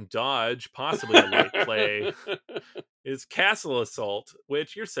lukewarm dodge, possibly a late play, is Castle Assault,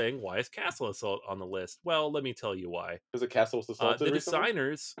 which you're saying, why is Castle Assault on the list? Well, let me tell you why. Because a castle was assaulted the recently?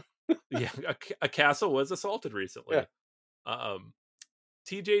 Designers... yeah, a castle was assaulted recently. Yeah.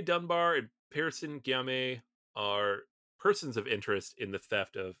 TJ Dunbar and Pearson Guillaume are persons of interest in the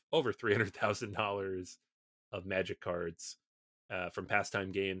theft of over $300,000 of Magic cards from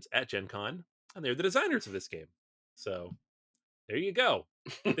Pastime Games at Gen Con, and they're the designers of this game. So there you go.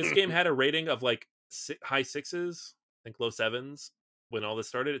 This game had a rating of like high 6s, I think low 7s when all this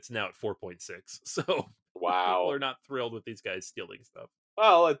started. It's now at 4.6. So wow, people are not thrilled with these guys stealing stuff.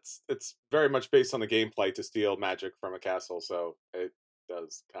 Well, it's very much based on the gameplay to steal magic from a castle, so it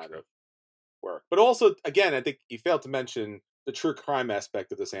does kind of work. But also, again, I think you failed to mention the true crime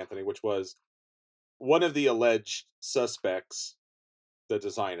aspect of this, Anthony, which was one of the alleged suspects, the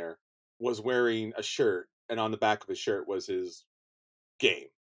designer, was wearing a shirt, and on the back of his shirt was his game.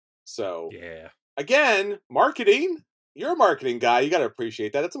 So, yeah, again, marketing. You're a marketing guy. You got to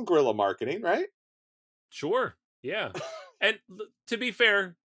appreciate that. It's some guerrilla marketing, right? Sure. Yeah. And to be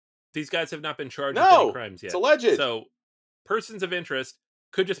fair, these guys have not been charged with any crimes yet. It's alleged. So, persons of interest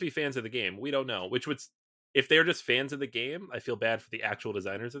could just be fans of the game. We don't know. Which would, if they're just fans of the game, I feel bad for the actual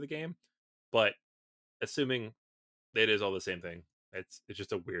designers of the game. But assuming it is all the same thing, it's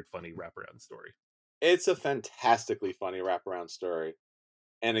just a weird, funny wraparound story. It's a fantastically funny wraparound story.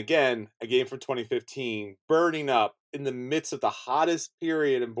 And again, a game from 2015 burning up in the midst of the hottest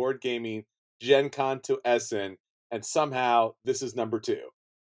period in board gaming, Gen Con to Essen. And somehow this is number 2.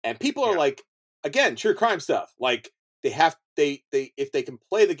 And people are like, again, true crime stuff. Like they if they can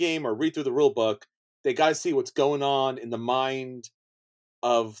play the game or read through the rule book, they got to see what's going on in the mind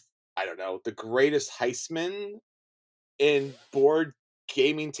of, I don't know, the greatest heistman in board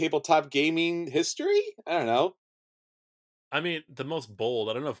gaming, tabletop gaming history. I don't know. I mean, the most bold.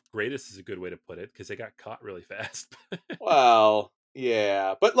 I don't know if greatest is a good way to put it because they got caught really fast. Well,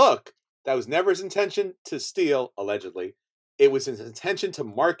 yeah. But look, that was never his intention to steal, allegedly. It was his intention to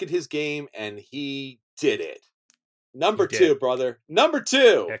market his game, and he did it. Number 2, brother. Number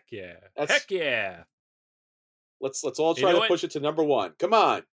 2. Heck yeah. Heck yeah. Let's all try to push it to number 1. Come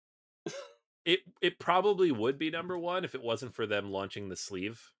on. It probably would be number 1 if it wasn't for them launching the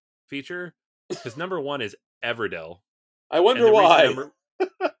sleeve feature. Because number 1 is Everdell. I wonder why.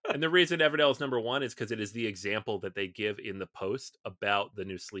 And the reason Everdell is number 1 is because it is the example that they give in the post about the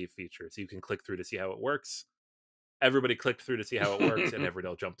new sleeve feature. So you can click through to see how it works. Everybody clicked through to see how it works, and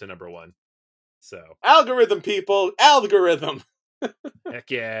Everdell jumped to number 1. So algorithm, people, algorithm. Heck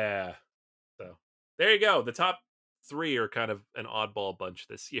yeah. So there you go. The top 3 are kind of an oddball bunch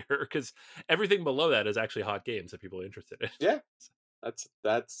this year because everything below that is actually hot games that people are interested in. Yeah, that's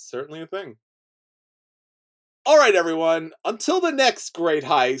certainly a thing. All right, everyone. Until the next great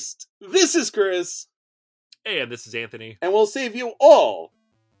heist, this is Chris. Hey, and this is Anthony. And we'll save you all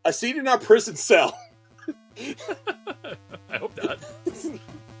a seat in our prison cell. I hope not.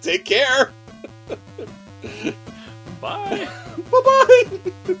 Take care. Bye.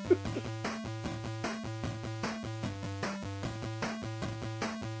 Bye-bye.